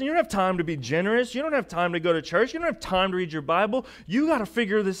that person. You don't have time to be generous. You don't have time to go to church. You don't have time to read your Bible. You got to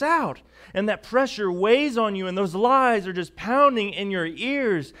figure this out. And that pressure weighs on you, and those lies are just pounding in your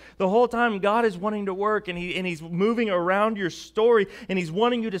ears the whole time. God is wanting to work, and He's moving around your story, and He's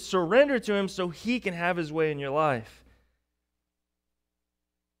wanting you to surrender to Him so He can have His way in your life.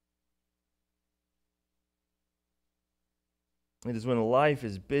 It is when life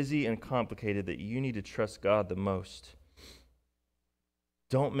is busy and complicated that you need to trust God the most.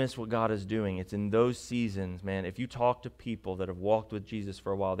 Don't miss what God is doing. It's in those seasons, man. If you talk to people that have walked with Jesus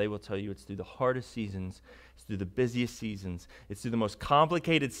for a while, they will tell you it's through the hardest seasons, it's through the busiest seasons, it's through the most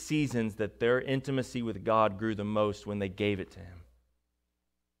complicated seasons that their intimacy with God grew the most when they gave it to Him.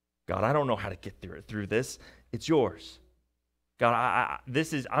 God, I don't know how to get through this. It's yours. God,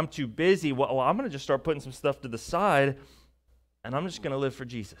 I'm too busy. Well, I'm going to just start putting some stuff to the side, and I'm just going to live for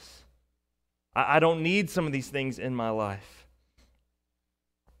Jesus. I don't need some of these things in my life.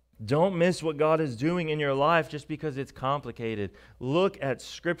 Don't miss what God is doing in your life just because it's complicated. Look at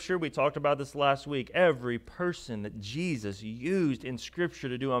Scripture. We talked about this last week. Every person that Jesus used in Scripture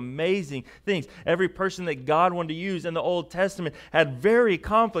to do amazing things, every person that God wanted to use in the Old Testament had very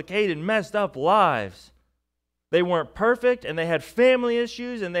complicated, messed up lives. They weren't perfect, and they had family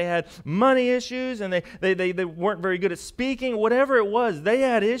issues, and they had money issues, and they weren't very good at speaking. Whatever it was, they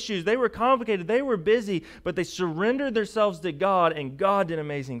had issues. They were complicated. They were busy, but they surrendered themselves to God, and God did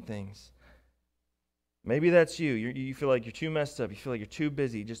amazing things. Maybe that's you. You feel like you're too messed up. You feel like you're too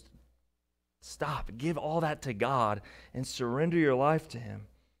busy. Just stop. Give all that to God and surrender your life to Him.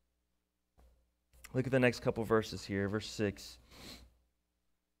 Look at the next couple verses here. Verse 6.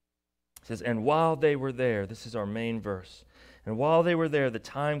 It says, and while they were there, this is our main verse, And while they were there, the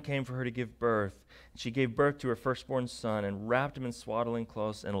time came for her to give birth. She gave birth to her firstborn son and wrapped him in swaddling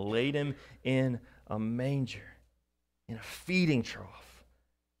clothes and laid him in a manger, in a feeding trough,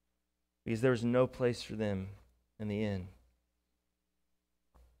 because there was no place for them in the inn.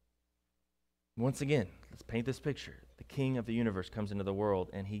 Once again, let's paint this picture. The King of the universe comes into the world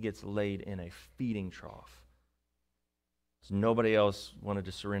and he gets laid in a feeding trough. So nobody else wanted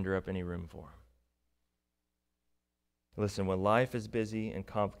to surrender up any room for him. Listen, when life is busy and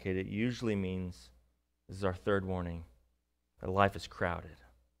complicated, it usually means, this is our third warning, that life is crowded.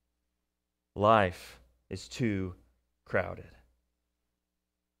 Life is too crowded.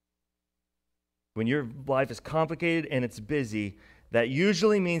 When your life is complicated and it's busy, that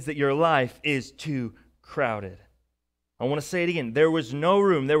usually means that your life is too crowded. I want to say it again. There was no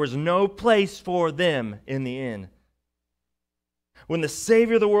room. There was no place for them in the inn. When the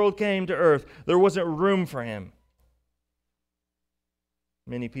Savior of the world came to earth, there wasn't room for him.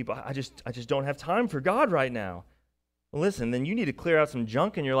 Many people, I just don't have time for God right now. Well, listen, then you need to clear out some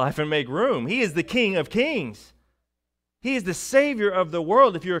junk in your life and make room. He is the King of Kings. He is the Savior of the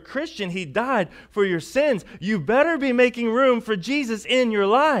world. If you're a Christian, He died for your sins. You better be making room for Jesus in your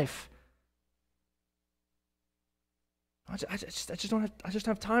life. I just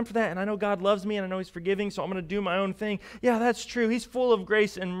have time for that, and I know God loves me, and I know He's forgiving, so I'm going to do my own thing. Yeah, that's true. He's full of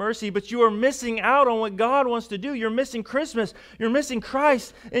grace and mercy, but you are missing out on what God wants to do. You're missing Christmas. You're missing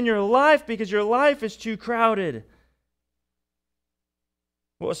Christ in your life because your life is too crowded.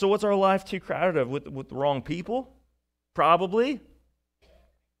 Well, so what's our life too crowded of? With the wrong people? Probably.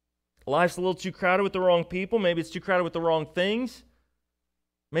 Life's a little too crowded with the wrong people. Maybe it's too crowded with the wrong things.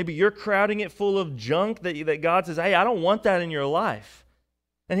 Maybe you're crowding it full of junk that God says, hey, I don't want that in your life.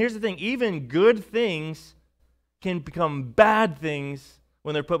 And here's the thing, even good things can become bad things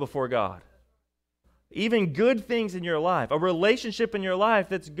when they're put before God. Even good things in your life, a relationship in your life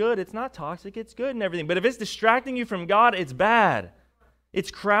that's good, it's not toxic, it's good and everything. But if it's distracting you from God, it's bad.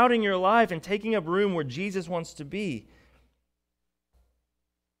 It's crowding your life and taking up room where Jesus wants to be.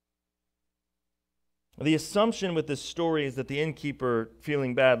 The assumption with this story is that the innkeeper,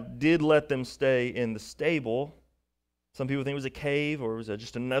 feeling bad, did let them stay in the stable. Some people think it was a cave or it was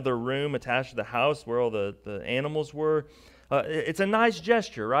just another room attached to the house where all the animals were. It's a nice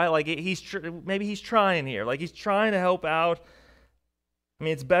gesture, right? Like maybe he's trying here. Like he's trying to help out. I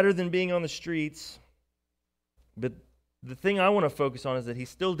mean, it's better than being on the streets. But the thing I want to focus on is that he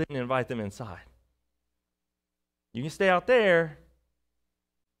still didn't invite them inside. You can stay out there.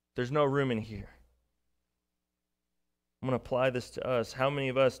 There's no room in here. I'm going to apply this to us. How many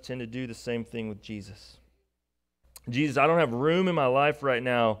of us tend to do the same thing with Jesus? Jesus, I don't have room in my life right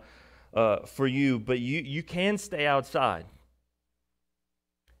now for you, but you can stay outside.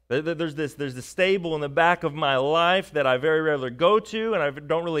 There's this stable in the back of my life that I very rarely go to and I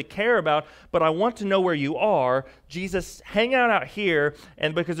don't really care about, but I want to know where you are. Jesus, hang out here,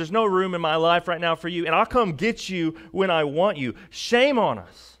 and because there's no room in my life right now for you, and I'll come get you when I want you. Shame on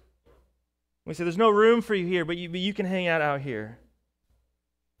us. We say, there's no room for you here, but you can hang out here.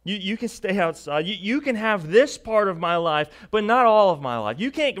 You can stay outside. You can have this part of my life, but not all of my life.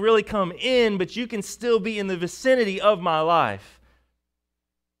 You can't really come in, but you can still be in the vicinity of my life.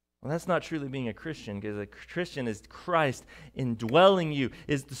 Well, that's not truly being a Christian, because a Christian is Christ indwelling you,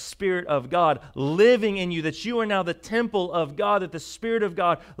 is the Spirit of God living in you, that you are now the temple of God, that the Spirit of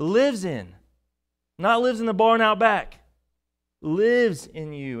God lives in. Not lives in the barn out back. Lives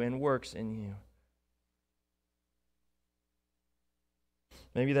in you and works in you.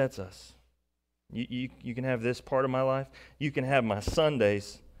 Maybe that's us. You can have this part of my life. You can have my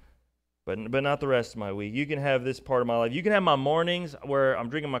Sundays, but not the rest of my week. You can have this part of my life. You can have my mornings where I'm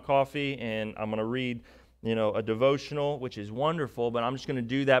drinking my coffee and I'm going to read, a devotional, which is wonderful, but I'm just going to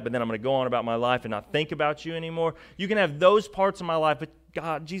do that, but then I'm going to go on about my life and not think about you anymore. You can have those parts of my life, but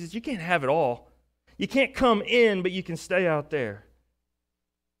God, Jesus, you can't have it all. You can't come in, but you can stay out there.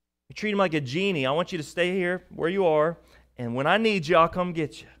 You treat him like a genie. I want you to stay here where you are, and when I need you, I'll come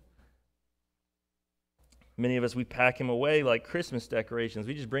get you. Many of us, we pack him away like Christmas decorations.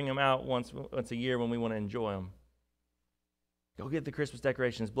 We just bring them out once a year when we want to enjoy them. Go get the Christmas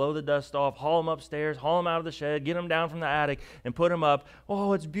decorations, blow the dust off, haul them upstairs, haul them out of the shed, get them down from the attic, and put them up.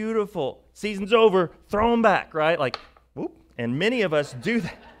 Oh, it's beautiful. Season's over. Throw them back, right? Like, whoop. And many of us do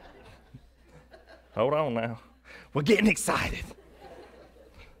that. Hold on now. We're getting excited.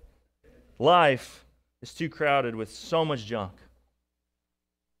 Life is too crowded with so much junk.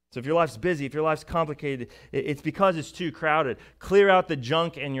 So if your life's busy, if your life's complicated, it's because it's too crowded. Clear out the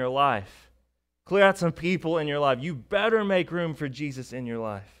junk in your life. Clear out some people in your life. You better make room for Jesus in your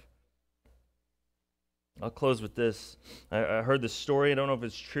life. I'll close with this. I heard this story. I don't know if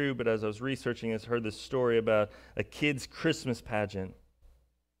it's true, but as I was researching this, I heard this story about a kid's Christmas pageant.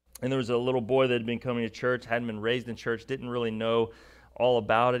 And there was a little boy that had been coming to church, hadn't been raised in church, didn't really know all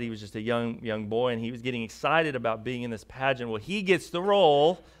about it. He was just a young boy, and he was getting excited about being in this pageant. Well, he gets the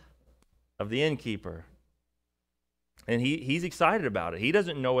role of the innkeeper. And he's excited about it. He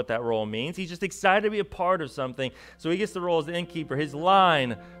doesn't know what that role means. He's just excited to be a part of something. So he gets the role as the innkeeper. His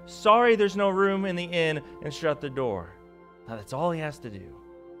line, sorry there's no room in the inn, and shut the door. Now that's all he has to do.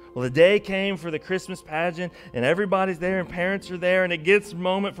 Well, the day came for the Christmas pageant, and everybody's there, and parents are there, and it gets a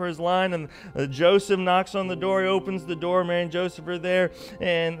moment for his line, and Joseph knocks on the door. He opens the door. Mary and Joseph are there,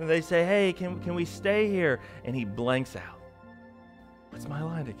 and they say, hey, can we stay here? And he blanks out. What's my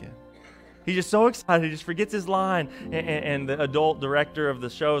line again? He's just so excited. He just forgets his line. And the adult director of the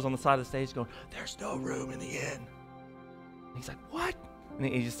show is on the side of the stage going, there's no room in the inn. And he's like, what? And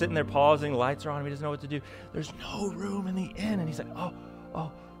he's just sitting there pausing. The lights are on him. He doesn't know what to do. There's no room in the inn. And he's like,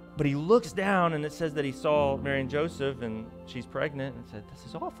 oh. But he looks down, and it says that he saw Mary and Joseph, and she's pregnant, and said, this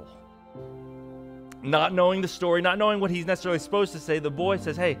is awful. Not knowing the story, not knowing what he's necessarily supposed to say, the boy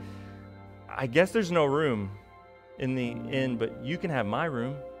says, hey, I guess there's no room in the inn, but you can have my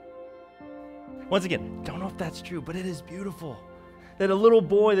room. Once again, don't know if that's true, but it is beautiful. That a little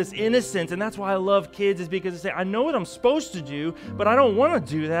boy, this innocence, and that's why I love kids, is because they say, I know what I'm supposed to do, but I don't want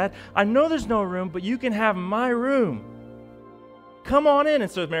to do that. I know there's no room, but you can have my room. Come on in.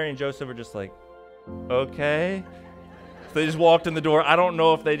 And so Mary and Joseph are just like, okay. So they just walked in the door. I don't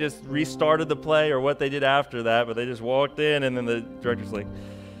know if they just restarted the play or what they did after that, but they just walked in, and then the director's like,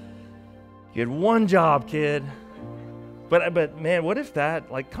 you had one job, kid. But man, what if that,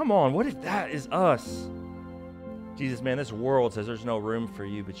 come on, what if that is us? Jesus, man, this world says there's no room for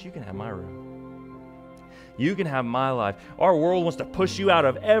you, but you can have my room. You can have my life. Our world wants to push you out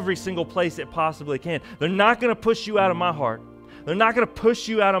of every single place it possibly can. They're not going to push you out of my heart. They're not going to push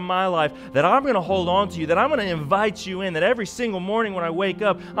you out of my life, that I'm going to hold on to you, that I'm going to invite you in, that every single morning when I wake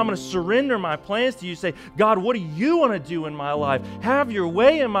up, I'm going to surrender my plans to you, say, God, what do you want to do in my life? Have your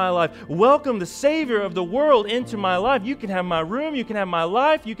way in my life. Welcome the Savior of the world into my life. You can have my room. You can have my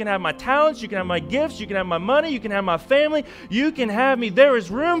life. You can have my talents. You can have my gifts. You can have my money. You can have my family. You can have me. There is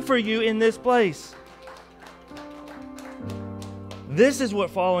room for you in this place. This is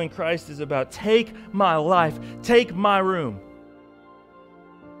what following Christ is about. Take my life. Take my room.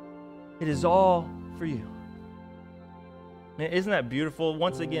 It is all for you. Man, isn't that beautiful?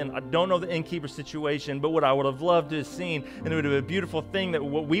 Once again, I don't know the innkeeper situation, but what I would have loved to have seen, and it would have been a beautiful thing, that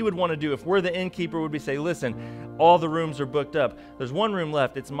what we would want to do if we're the innkeeper would be say, listen, all the rooms are booked up. There's one room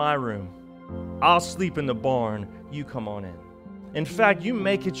left. It's my room. I'll sleep in the barn. You come on in. In fact, you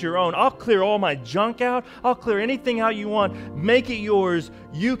make it your own. I'll clear all my junk out. I'll clear anything out you want. Make it yours.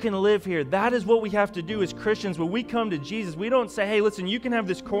 You can live here. That is what we have to do as Christians. When we come to Jesus, we don't say, hey, listen, you can have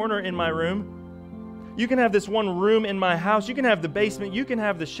this corner in my room. You can have this one room in my house. You can have the basement. You can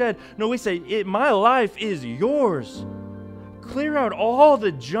have the shed. No, we say, my life is yours. Clear out all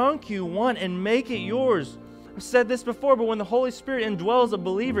the junk you want and make it yours. I've said this before, but when the Holy Spirit indwells a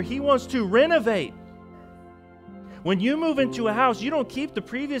believer, He wants to renovate. When you move into a house, you don't keep the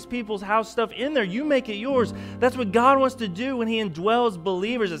previous people's house stuff in there. You make it yours. That's what God wants to do when He indwells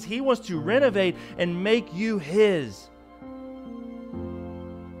believers, is He wants to renovate and make you His.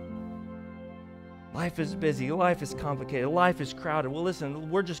 Life is busy. Life is complicated. Life is crowded. Well, listen,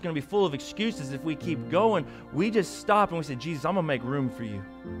 we're just going to be full of excuses if we keep going. We just stop and we say, Jesus, I'm going to make room for you.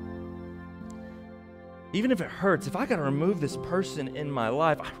 Even if it hurts, if I got to remove this person in my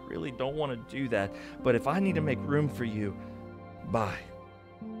life, I really don't want to do that. But if I need to make room for you, bye.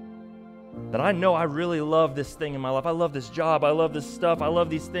 That I know I really love this thing in my life. I love this job. I love this stuff. I love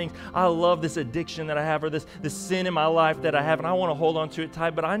these things. I love this addiction that I have, or this sin in my life that I have, and I want to hold on to it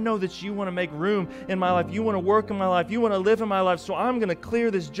tight. But I know that you want to make room in my life. You want to work in my life. You want to live in my life. So I'm going to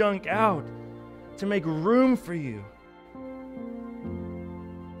clear this junk out to make room for you.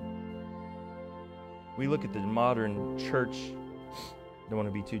 We look at the modern church. I don't want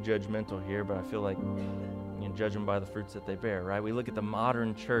to be too judgmental here, but I feel like judge them by the fruits that they bear, right? We look at the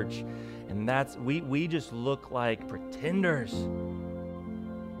modern church, and we just look like pretenders.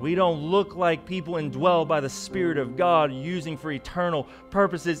 We don't look like people indwelled by the Spirit of God, using for eternal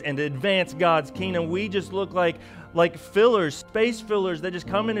purposes and to advance God's kingdom. We just look like fillers, space fillers that just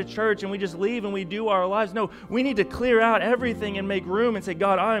come into church and we just leave and we do our lives. No, we need to clear out everything and make room and say,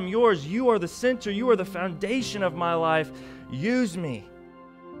 God, I am yours. You are the center. You are the foundation of my life. Use me.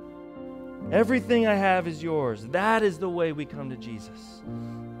 Everything I have is yours. That is the way we come to Jesus.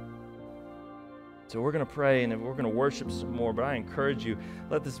 So we're going to pray and we're going to worship some more, but I encourage you,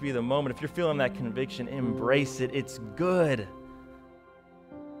 let this be the moment. If you're feeling that conviction, embrace it. It's good.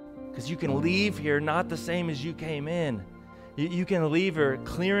 Because you can leave here not the same as you came in. You can leave here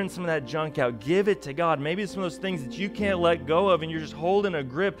clearing some of that junk out. Give it to God. Maybe it's some of those things that you can't let go of and you're just holding a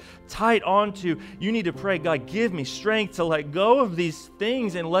grip tight onto. You need to pray, God, give me strength to let go of these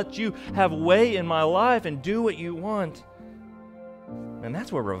things and let you have way in my life and do what you want. And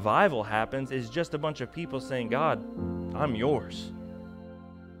that's where revival happens, is just a bunch of people saying, God, I'm yours.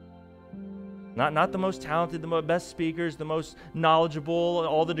 Not the most talented, the best speakers, the most knowledgeable,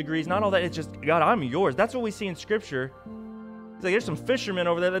 all the degrees, not all that. It's just, God, I'm yours. That's what we see in Scripture. It's like there's some fishermen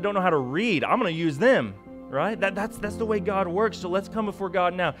over there that don't know how to read. I'm going to use them, right? That's the way God works. So let's come before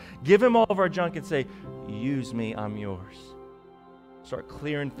God now. Give him all of our junk and say, use me, I'm yours. Start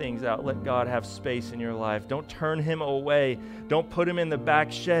clearing things out. Let God have space in your life. Don't turn him away. Don't put him in the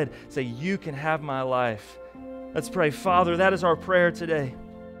back shed. Say, you can have my life. Let's pray. Father, that is our prayer today.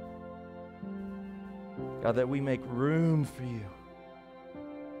 God, that we make room for you.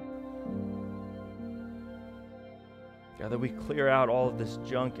 God, that we clear out all of this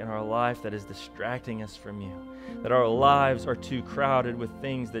junk in our life that is distracting us from you. That our lives are too crowded with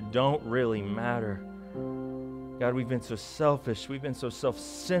things that don't really matter. God, we've been so selfish. We've been so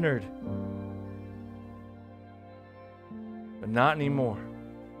self-centered. But not anymore.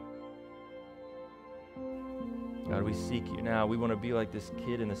 God, we seek you now. We want to be like this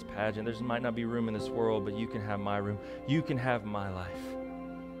kid in this pageant. There might not be room in this world, but you can have my room. You can have my life.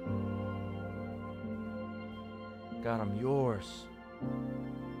 God, I'm yours.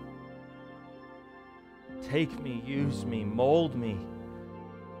 Take me, use me, mold me.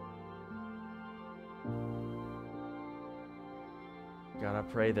 God, I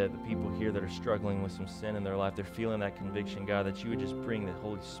pray that the people here that are struggling with some sin in their life, they're feeling that conviction, God, that you would just bring the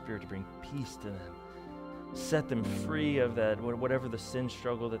Holy Spirit to bring peace to them. Set them free of that, whatever the sin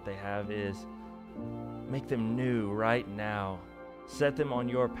struggle that they have is. Make them new right now. Set them on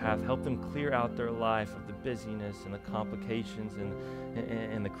your path. Help them clear out their life of the busyness and the complications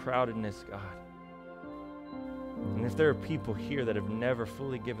and the crowdedness, God. And if there are people here that have never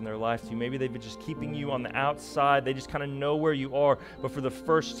fully given their life to you, maybe they've been just keeping you on the outside. They just kind of know where you are, but for the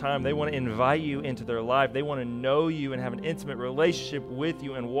first time, they want to invite you into their life. They want to know you and have an intimate relationship with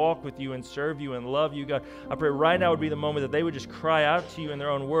you and walk with you and serve you and love you, God. I pray right now would be the moment that they would just cry out to you in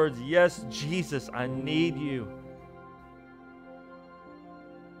their own words, yes, Jesus, I need you.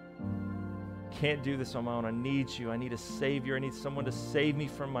 Can't do this on my own. I need you. I need a Savior. I need someone to save me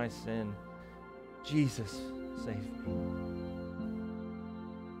from my sin. Jesus, save me.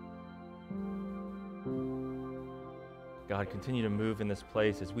 God, continue to move in this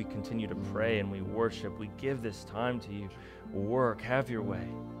place as we continue to pray and we worship. We give this time to you. Work, have your way.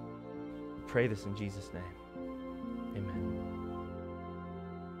 We pray this in Jesus' name. Amen.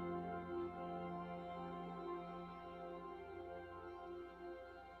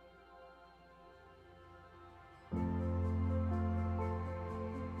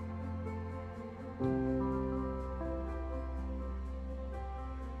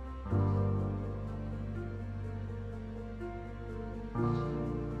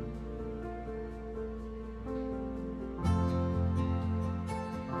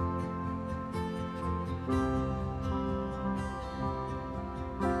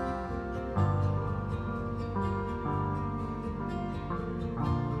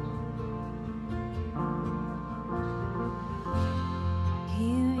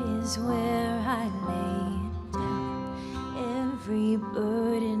 Where I lay it down, every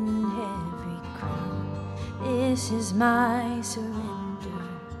burden, every crown. This is my surrender.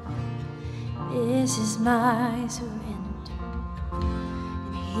 This is my surrender.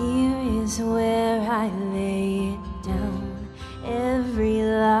 And here is where I lay it down, every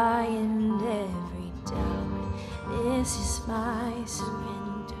lie and every doubt. This is my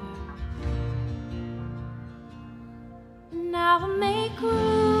surrender. Now I make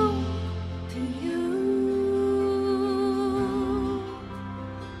room for you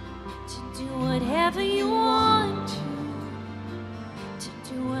to do whatever you want to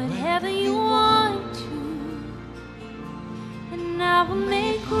do whatever you want to, and now I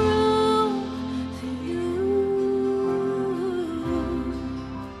make room for you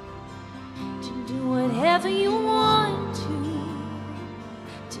to do whatever you want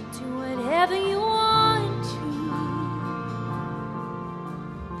to do whatever you want to.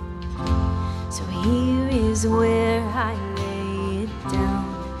 So here is where I lay it down,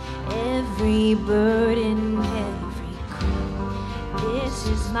 every burden, every crown. This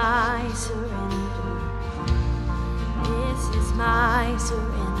is my surrender. This is my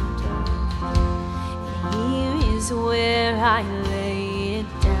surrender. is where I lay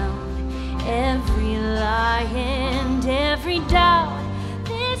it down. Every lie and every doubt,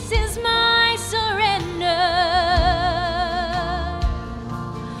 this is my surrender.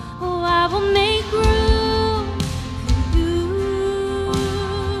 Oh, I will make room for you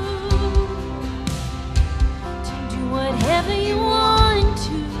to do whatever you want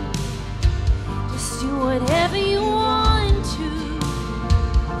to. Just do whatever you want to.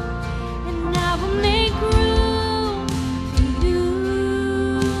 And I will make room for you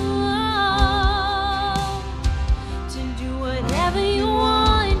to do whatever you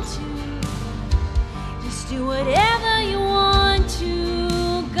want to. Just do whatever you want to,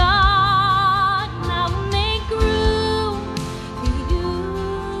 God. And I will make room for you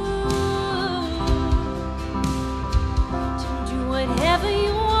to do whatever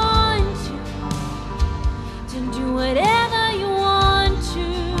you want to do whatever you want to.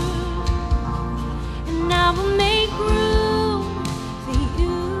 And I will make room for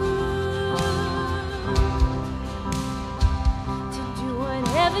you to do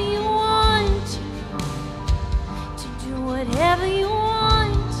whatever you want to do whatever you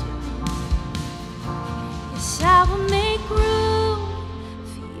want to. Yes, I will make room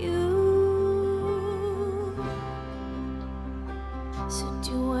for you. So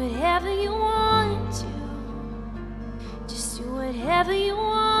do whatever you want to. Just do whatever you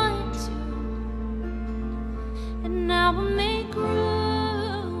want to. And I will make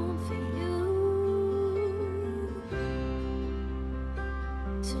room for you.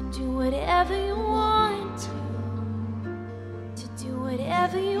 So do whatever you want to do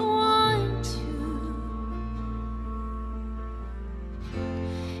whatever you want to.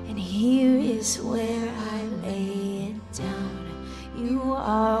 And here is where I lay it down. You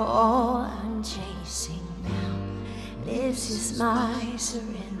are all I'm chasing now. This is my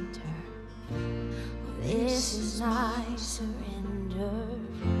surrender. This is my surrender.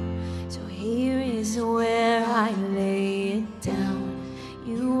 So here is where I lay it down.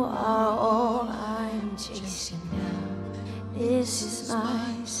 You are all I'm chasing now. This is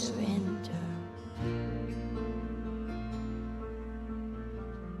my surrender.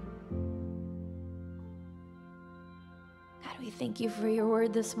 God, we thank you for your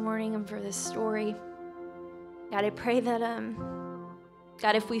word this morning and for this story. God, I pray that,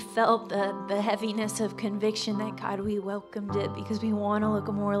 God, if we felt the heaviness of conviction, that, God, we welcomed it because we want to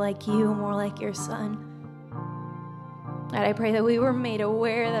look more like you, more like your son. God, I pray that we were made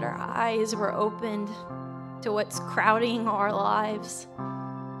aware, that our eyes were opened to what's crowding our lives.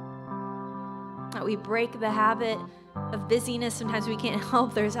 That we break the habit of busyness. Sometimes we can't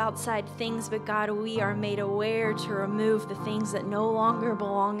help there's outside things, but God, we are made aware to remove the things that no longer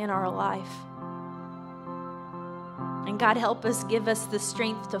belong in our life. And God, help us, give us the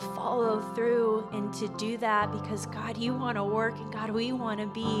strength to follow through and to do that because, God, you want to work, and God, we want to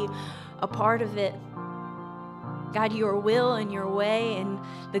be a part of it. God, your will and your way and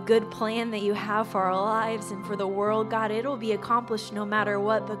the good plan that you have for our lives and for the world, God, it'll be accomplished no matter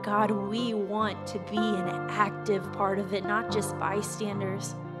what. But God, we want to be an active part of it, not just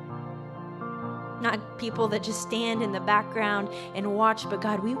bystanders, not people that just stand in the background and watch, but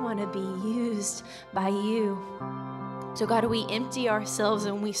God, we want to be used by you. So God, we empty ourselves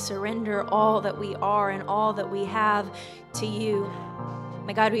and we surrender all that we are and all that we have to you.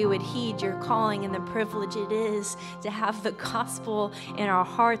 My God, we would heed your calling and the privilege it is to have the gospel in our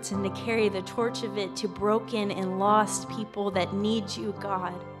hearts and to carry the torch of it to broken and lost people that need you,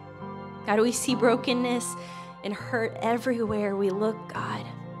 God. God, we see brokenness and hurt everywhere we look, God,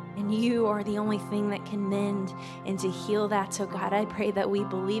 and you are the only thing that can mend and to heal that. So God, I pray that we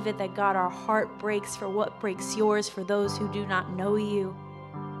believe it, that God, our heart breaks for what breaks yours for those who do not know you.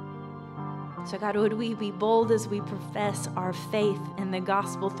 So God, would we be bold as we profess our faith in the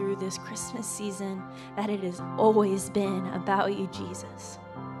gospel through this Christmas season, that it has always been about you, Jesus.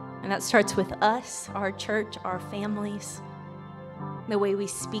 And that starts with us, our church, our families, the way we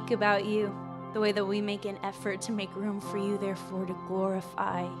speak about you, the way that we make an effort to make room for you, therefore to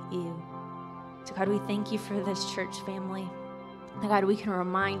glorify you. So God, we thank you for this church family. And God, we can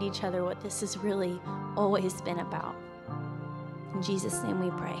remind each other what this has really always been about. In Jesus' name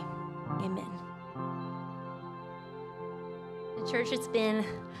we pray. Amen. The church, it's been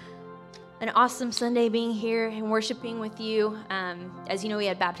an awesome Sunday being here and worshiping with you. As you know, we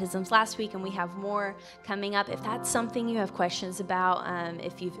had baptisms last week and we have more coming up. If that's something you have questions about,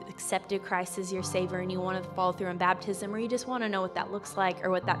 if you've accepted Christ as your Savior and you want to follow through in baptism, or you just want to know what that looks like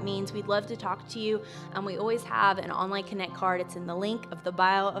or what that means, we'd love to talk to you. We always have an online Connect card. It's in the link of the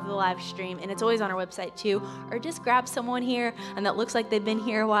bio of the live stream, and it's always on our website too. Or just grab someone here and that looks like they've been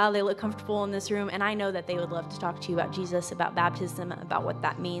here a while, they look comfortable in this room, and I know that they would love to talk to you about Jesus, about baptism, about what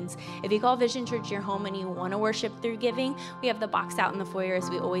that means. If you call Vision Church your home and you want to worship through giving, we have the box out in the foyer as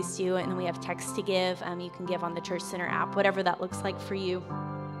we always do, and then we have text to give. You can give on the Church Center app, whatever that looks like for you.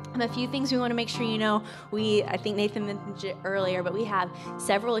 A few things we want to make sure you know. I think Nathan mentioned it earlier, but we have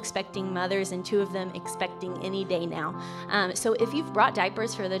several expecting mothers and 2 of them expecting any day now. So if you've brought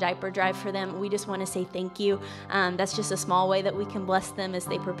diapers for the diaper drive for them, we just want to say thank you. That's just a small way that we can bless them as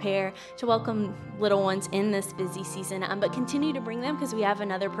they prepare to welcome little ones in this busy season. But continue to bring them because we have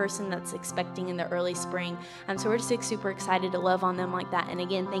another person that's expecting in the early spring. So we're just super excited to love on them like that. And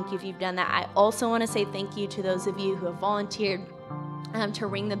again, thank you if you've done that. I also want to say thank you to those of you who have volunteered to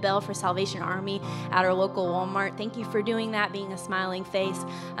ring the bell for Salvation Army at our local Walmart. Thank you for doing that, being a smiling face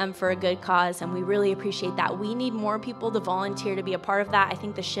for a good cause, and we really appreciate that. We need more people to volunteer to be a part of that. I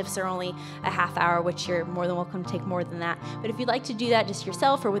think the shifts are only a half hour, which you're more than welcome to take more than that. But if you'd like to do that just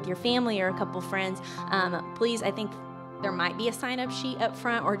yourself or with your family or a couple friends, please, I think there might be a sign-up sheet up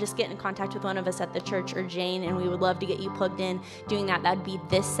front, or just get in contact with one of us at the church or Jane, and we would love to get you plugged in doing that. That'd be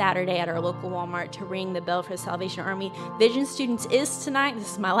this Saturday at our local Walmart to ring the bell for the Salvation Army. Vision Students is tonight.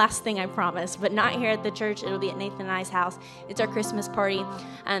 This is my last thing, I promise, but not here at the church. It'll be at Nathan and I's house. It's our Christmas party.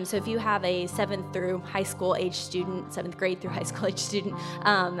 So if you have a 7th through high school age student, 7th grade through high school age student,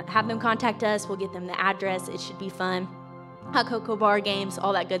 have them contact us. We'll get them the address. It should be fun. Cocoa bar games,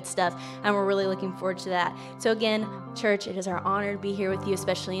 all that good stuff, and we're really looking forward to that. So again, church, it is our honor to be here with you,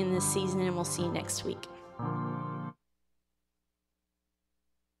 especially in this season, and we'll see you next week.